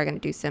because we are going to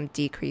do some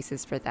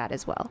decreases for that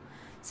as well.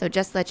 So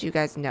just to let you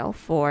guys know,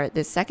 for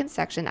this second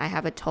section, I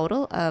have a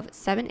total of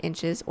 7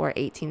 inches or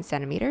 18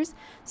 centimeters.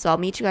 So I'll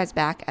meet you guys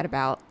back at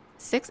about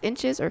 6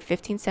 inches or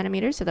 15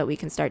 centimeters so that we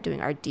can start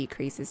doing our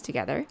decreases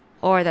together.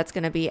 Or that's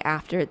going to be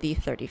after the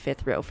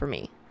 35th row for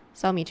me.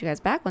 So I'll meet you guys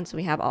back once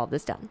we have all of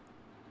this done.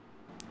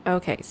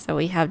 Okay, so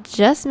we have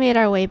just made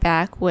our way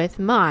back with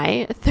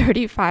my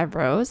 35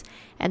 rows.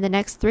 And the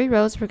next 3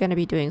 rows, we're going to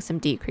be doing some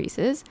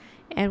decreases.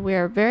 And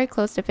we're very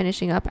close to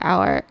finishing up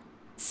our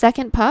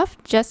second puff.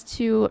 Just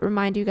to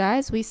remind you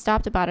guys, we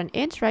stopped about 1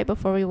 inch right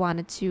before we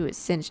wanted to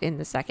cinch in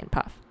the second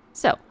puff.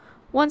 So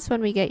once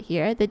when we get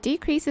here, the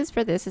decreases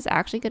for this is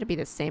actually going to be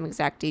the same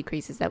exact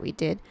decreases that we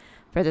did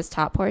for this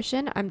top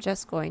portion. I'm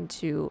just going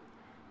to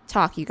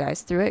talk you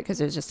guys through it because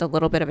there's just a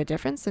little bit of a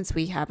difference since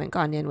we haven't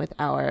gone in with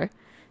our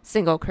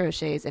single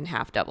crochets and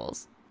half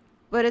doubles.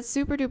 But it's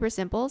super duper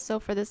simple. So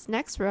for this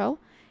next row,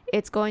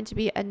 it's going to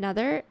be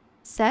another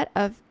set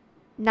of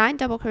 9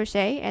 double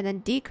crochet and then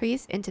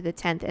decrease into the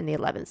 10th and the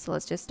 11th. So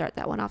let's just start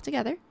that one off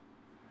together,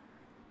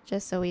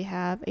 just so we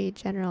have a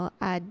general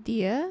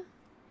idea.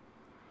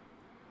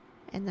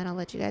 And then I'll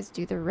let you guys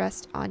do the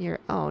rest on your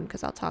own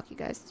because I'll talk you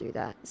guys through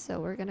that. So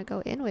we're going to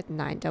go in with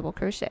 9 double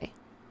crochet.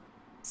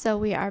 So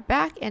we are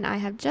back, and I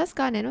have just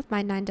gone in with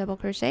my 9 double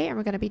crochet, and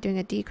we're going to be doing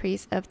a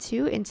decrease of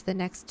 2 into the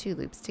next 2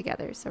 loops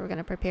together. So we're going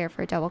to prepare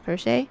for a double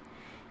crochet,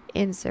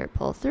 insert,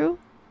 pull through,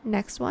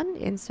 next one,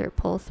 insert,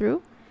 pull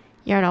through,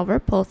 yarn over,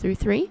 pull through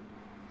 3,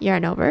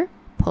 yarn over,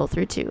 pull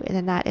through 2, and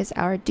then that is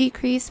our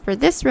decrease. For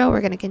this row,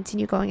 we're going to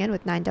continue going in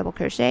with 9 double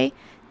crochet,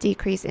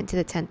 decrease into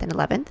the 10th and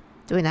 11th,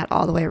 doing that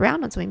all the way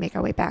around until we make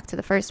our way back to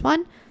the first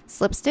one,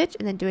 slip stitch,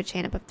 and then do a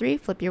chain up of 3,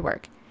 flip your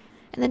work.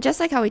 And then just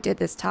like how we did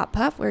this top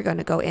puff, we're going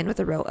to go in with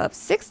a row of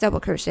 6 double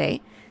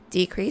crochet,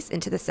 decrease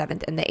into the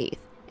 7th and the 8th,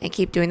 and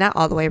keep doing that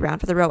all the way around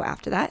for the row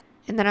after that.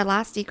 And then our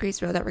last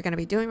decrease row that we're going to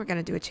be doing, we're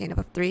going to do a chain up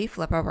of 3,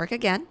 flip our work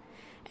again,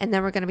 and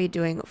then we're going to be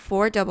doing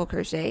 4 double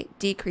crochet,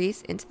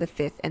 decrease into the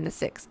 5th and the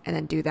 6th, and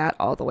then do that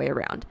all the way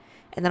around.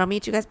 And then I'll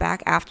meet you guys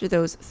back after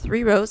those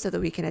 3 rows so that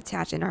we can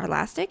attach in our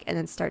elastic and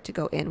then start to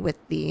go in with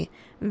the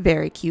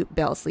very cute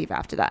bell sleeve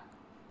after that.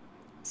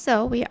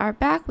 So we are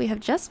back. We have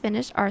just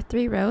finished our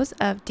 3 rows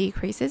of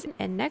decreases,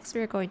 and next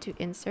we are going to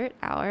insert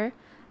our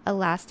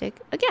elastic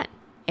again.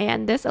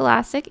 And this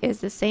elastic is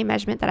the same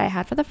measurement that I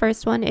had for the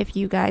first one. If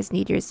you guys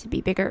need yours to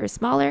be bigger or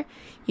smaller,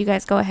 you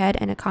guys go ahead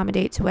and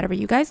accommodate to whatever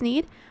you guys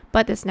need.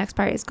 But this next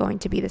part is going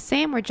to be the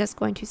same. We're just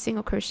going to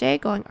single crochet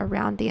going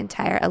around the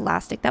entire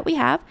elastic that we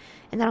have,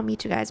 and then I'll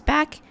meet you guys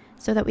back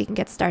so that we can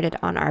get started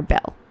on our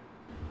bell.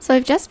 So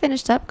we've just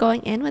finished up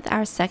going in with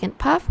our second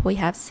puff. We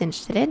have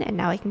cinched it in, and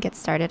now we can get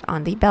started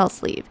on the bell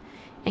sleeve.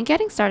 And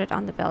getting started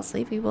on the bell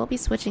sleeve, we will be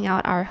switching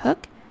out our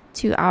hook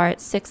to our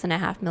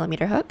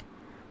 6.5mm hook.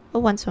 But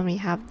once when we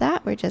have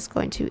that, we're just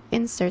going to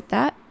insert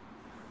that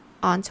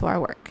onto our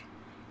work.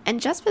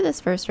 And just for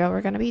this first row,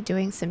 we're going to be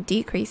doing some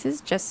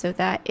decreases just so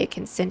that it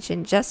can cinch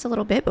in just a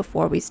little bit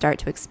before we start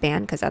to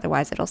expand, because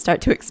otherwise it'll start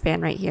to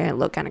expand right here and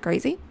look kind of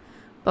crazy.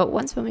 But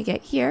once when we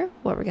get here,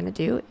 what we're going to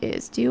do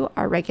is do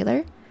our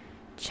regular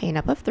chain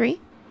up of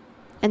 3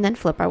 and then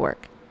flip our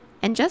work.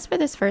 And just for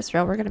this first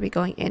row, we're going to be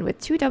going in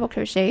with 2 double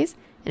crochets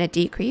and a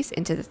decrease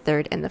into the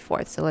 3rd and the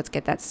 4th. So let's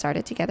get that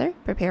started together.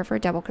 Prepare for a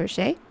double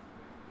crochet.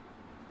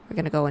 We're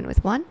going to go in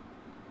with 1,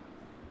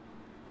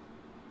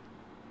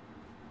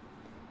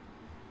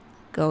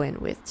 go in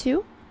with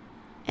 2,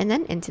 and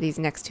then into these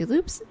next 2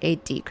 loops, a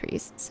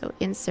decrease. So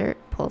insert,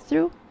 pull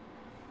through,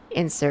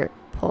 insert,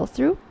 pull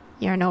through,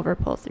 yarn over,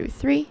 pull through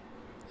 3,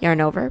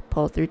 yarn over,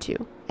 pull through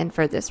 2. And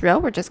for this row,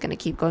 we're just going to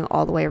keep going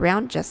all the way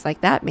around just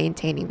like that,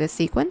 maintaining this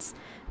sequence.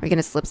 We're going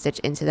to slip stitch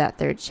into that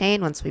 3rd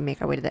chain. Once we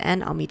make our way to the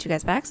end, I'll meet you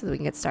guys back so that we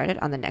can get started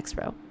on the next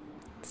row.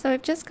 So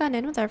we've just gone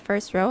in with our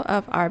first row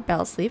of our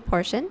bell sleeve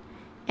portion.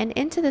 And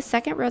into the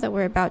second row that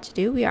we're about to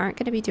do, we aren't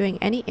going to be doing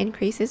any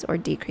increases or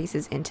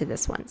decreases into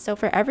this one. So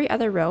for every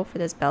other row for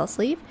this bell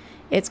sleeve,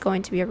 it's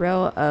going to be a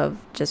row of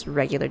just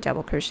regular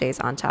double crochets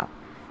on top.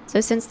 So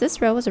since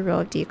this row was a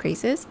row of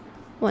decreases,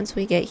 once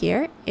we get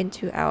here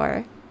into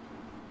our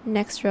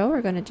next row,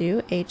 we're going to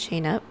do a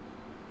chain up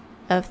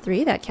of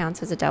 3 that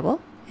counts as a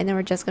double. And then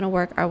we're just going to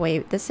work our way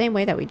the same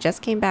way that we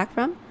just came back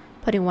from,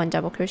 putting 1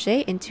 double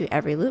crochet into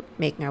every loop,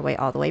 making our way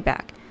all the way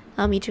back.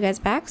 I'll meet you guys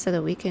back so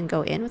that we can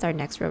go in with our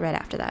next row right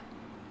after that.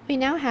 We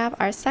now have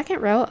our second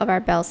row of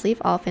our bell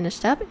sleeve all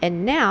finished up,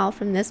 and now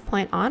from this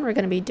point on we're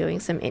going to be doing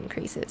some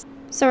increases.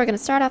 So we're going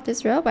to start off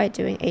this row by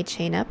doing a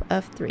chain up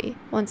of 3.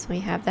 Once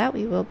we have that,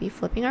 we will be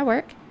flipping our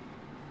work,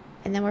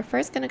 and then we're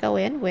first going to go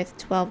in with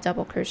 12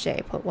 double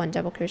crochet. Put 1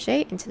 double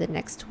crochet into the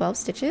next 12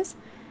 stitches,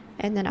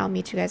 and then I'll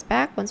meet you guys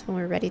back once when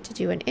we're ready to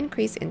do an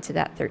increase into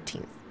that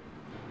 13th.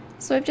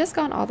 So we've just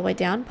gone all the way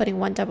down, putting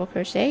 1 double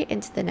crochet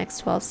into the next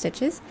 12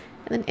 stitches,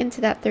 and then into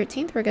that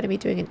 13th we're going to be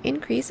doing an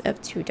increase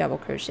of 2 double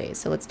crochets.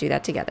 So let's do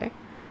that together.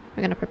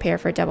 We're going to prepare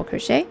for a double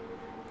crochet,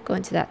 go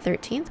into that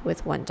 13th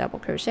with 1 double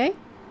crochet,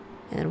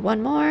 and then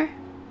 1 more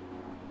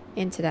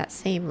into that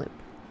same loop.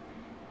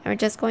 And we're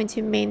just going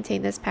to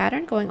maintain this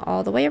pattern going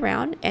all the way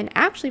around, and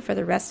actually for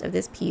the rest of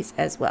this piece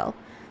as well.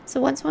 So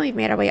once when we've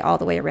made our way all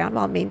the way around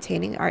while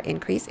maintaining our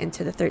increase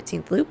into the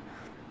 13th loop,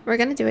 we're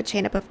going to do a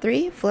chain up of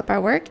 3, flip our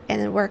work, and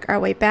then work our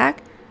way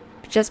back,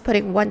 just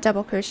putting 1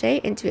 double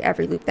crochet into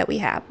every loop that we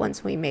have.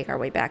 Once we make our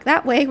way back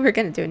that way, we're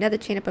going to do another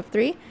chain up of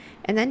 3,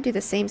 and then do the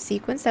same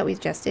sequence that we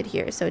just did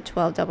here. So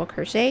 12 double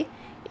crochet,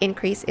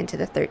 increase into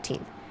the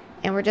 13th.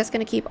 And we're just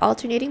going to keep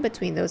alternating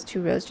between those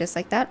 2 rows just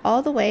like that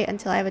all the way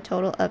until I have a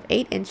total of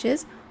 8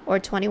 inches or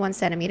 21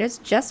 centimeters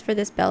just for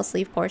this bell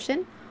sleeve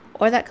portion,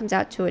 or that comes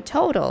out to a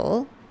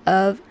total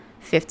of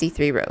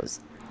 53 rows.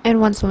 And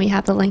once when we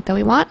have the length that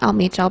we want, I'll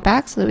meet y'all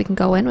back so that we can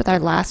go in with our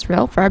last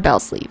row for our bell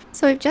sleeve.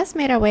 So we've just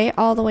made our way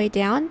all the way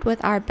down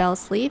with our bell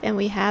sleeve, and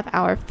we have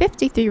our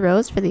 53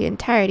 rows for the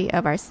entirety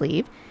of our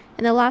sleeve.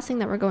 And the last thing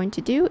that we're going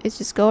to do is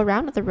just go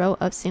around with a row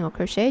of single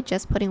crochet,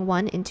 just putting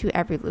 1 into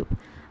every loop.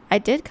 I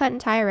did cut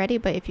and tie already,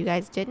 but if you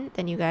guys didn't,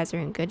 then you guys are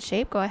in good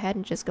shape. Go ahead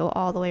and just go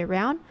all the way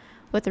around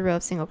with a row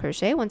of single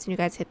crochet. Once you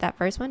guys hit that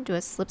first one, do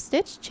a slip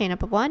stitch, chain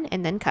up of 1,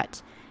 and then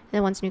cut. And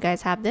then once you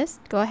guys have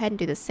this, go ahead and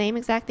do the same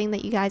exact thing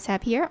that you guys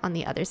have here on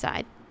the other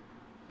side.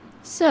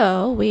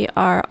 So we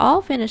are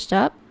all finished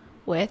up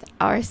with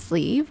our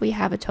sleeve. We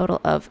have a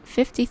total of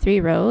 53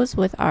 rows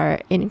with our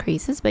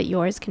increases, but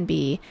yours can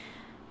be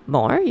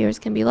more, yours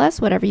can be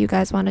less, whatever you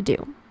guys want to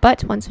do.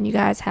 But once when you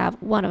guys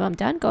have one of them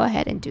done, go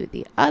ahead and do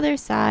the other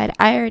side.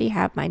 I already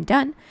have mine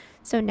done.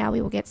 So now we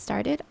will get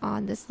started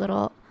on this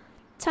little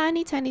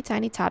tiny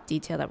top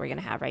detail that we're going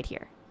to have right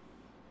here.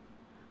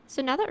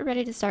 So now that we're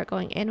ready to start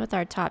going in with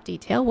our top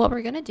detail, what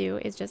we're going to do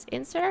is just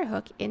insert our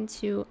hook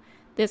into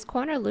this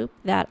corner loop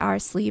that our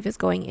sleeve is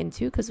going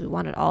into because we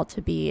want it all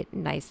to be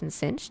nice and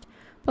cinched.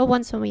 But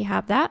once when we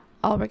have that,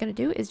 all we're going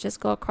to do is just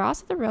go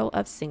across the row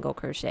of single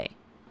crochet.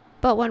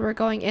 But when we're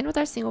going in with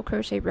our single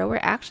crochet row, we're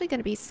actually going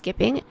to be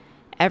skipping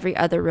every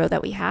other row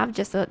that we have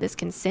just so that this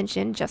can cinch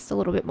in just a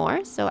little bit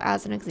more. So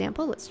as an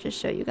example, let's just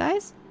show you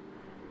guys.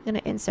 I'm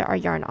going to insert our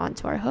yarn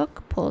onto our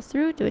hook, pull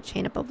through, do a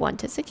chain up of 1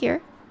 to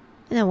secure.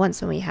 And then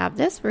once when we have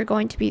this, we're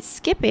going to be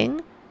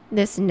skipping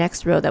this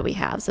next row that we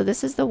have. So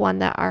this is the one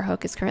that our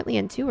hook is currently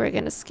into. We're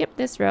going to skip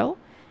this row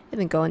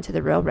and then go into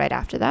the row right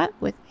after that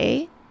with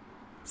a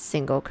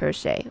single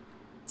crochet.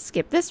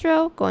 Skip this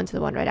row, go into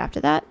the one right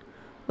after that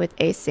with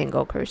a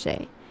single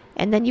crochet.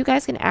 And then you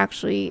guys can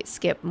actually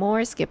skip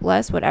more, skip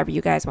less, whatever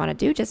you guys want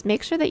to do. Just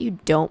make sure that you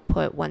don't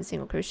put one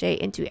single crochet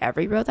into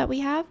every row that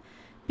we have,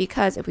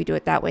 because if we do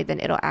it that way, then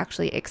it'll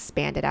actually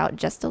expand it out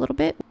just a little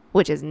bit,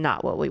 which is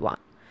not what we want.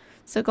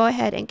 So go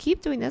ahead and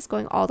keep doing this,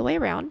 going all the way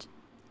around.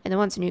 And then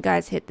once when you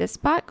guys hit this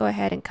spot, go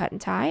ahead and cut and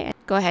tie,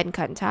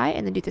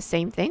 and then do the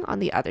same thing on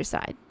the other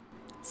side.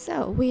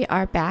 So we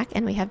are back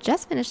and we have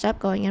just finished up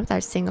going in with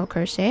our single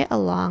crochet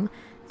along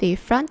the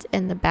front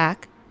and the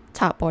back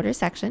top border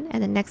section.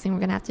 And the next thing we're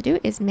going to have to do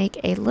is make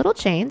a little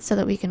chain so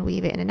that we can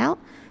weave it in and out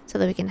so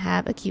that we can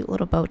have a cute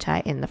little bow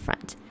tie in the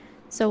front.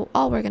 So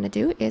all we're going to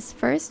do is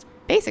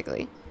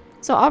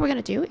all we're going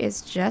to do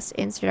is just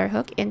insert our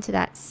hook into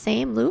that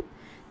same loop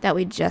that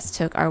we just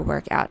took our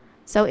work out.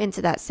 So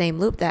into that same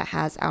loop that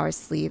has our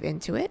sleeve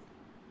into it,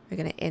 we're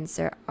going to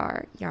insert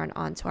our yarn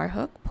onto our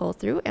hook, pull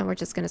through, and we're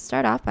just going to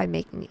start off by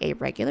making a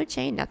regular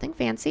chain, nothing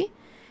fancy.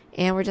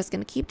 And we're just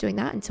going to keep doing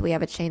that until we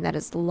have a chain that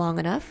is long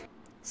enough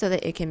so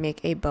that it can make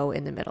a bow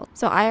in the middle.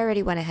 So I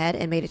already went ahead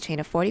and made a chain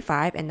of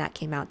 45, and that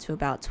came out to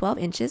about 12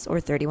 inches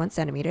or 31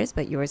 centimeters,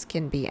 but yours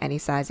can be any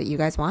size that you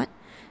guys want.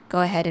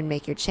 Go ahead and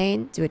make your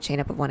chain, do a chain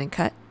up of 1 and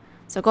cut.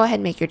 So go ahead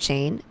and make your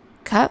chain,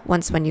 cut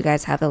once when you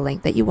guys have the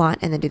length that you want,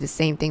 and then do the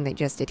same thing that you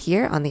just did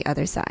here on the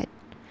other side.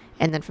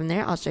 And then from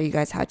there, I'll show you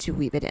guys how to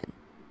weave it in.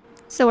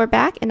 So we're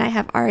back, and I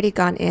have already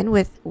gone in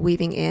with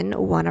weaving in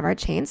one of our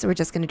chains. So we're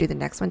just going to do the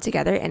next one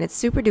together, and it's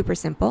super duper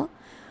simple.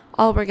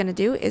 All we're going to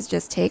do is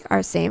just take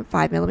our same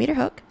 5mm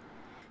hook,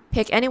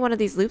 pick any one of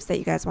these loops that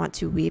you guys want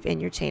to weave in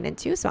your chain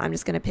into. So I'm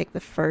just going to pick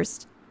the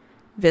first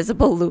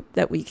visible loop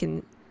that we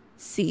can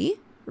see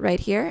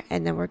right here,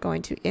 and then we're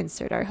going to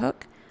insert our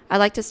hook. I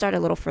like to start a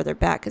little further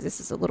back because this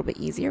is a little bit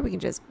easier. We can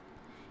just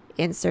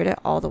insert it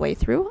all the way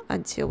through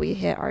until we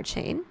hit our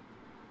chain.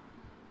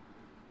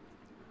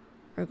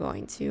 We're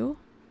going to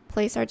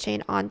place our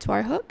chain onto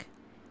our hook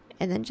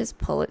and then just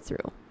pull it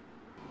through.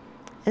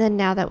 And then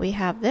now that we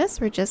have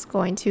this, we're just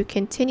going to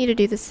continue to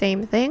do the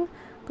same thing,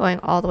 going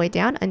all the way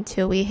down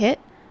until we hit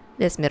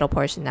this middle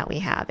portion that we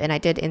have. And I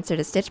did insert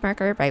a stitch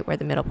marker right where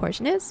the middle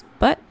portion is,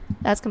 but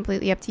that's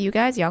completely up to you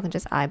guys. Y'all can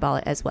just eyeball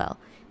it as well.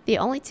 The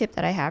only tip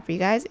that I have for you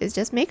guys is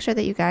just make sure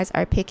that you guys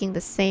are picking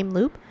the same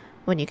loop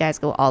when you guys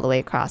go all the way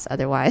across.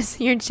 Otherwise,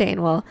 your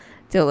chain will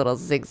do a little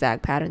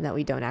zigzag pattern that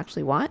we don't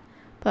actually want.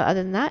 But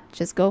other than that,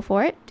 just go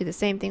for it. Do the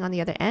same thing on the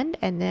other end,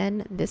 and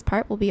then this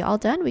part will be all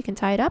done. We can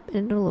tie it up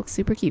and it'll look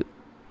super cute.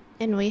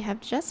 And we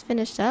have just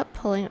finished up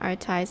pulling our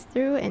ties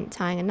through and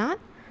tying a knot.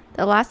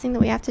 The last thing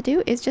that we have to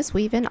do is just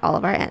weave in all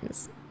of our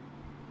ends.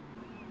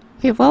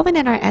 We've woven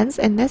in our ends,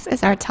 and this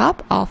is our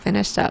top all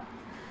finished up.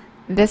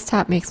 This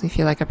top makes me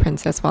feel like a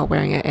princess while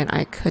wearing it, and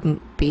I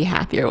couldn't be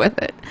happier with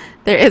it.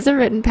 There is a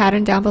written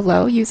pattern down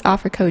below. Use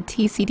offer code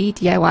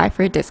TCDDIY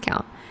for a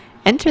discount.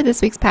 Enter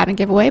this week's pattern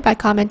giveaway by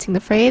commenting the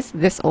phrase,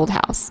 "This old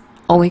house,"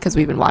 only because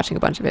we've been watching a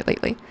bunch of it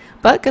lately.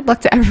 But good luck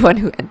to everyone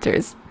who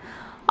enters.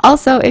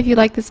 Also, if you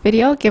like this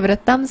video, give it a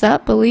thumbs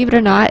up. Believe it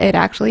or not, it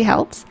actually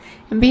helps.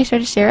 And be sure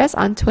to share us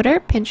on Twitter,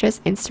 Pinterest,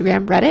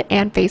 Instagram, Reddit,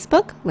 and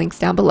Facebook. Links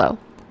down below.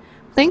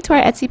 Link to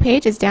our Etsy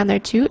page is down there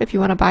too if you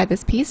want to buy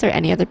this piece or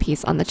any other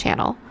piece on the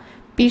channel.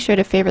 Be sure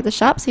to favorite the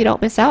shop so you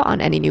don't miss out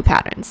on any new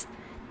patterns.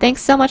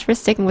 Thanks so much for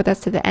sticking with us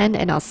to the end,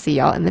 and I'll see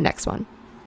y'all in the next one.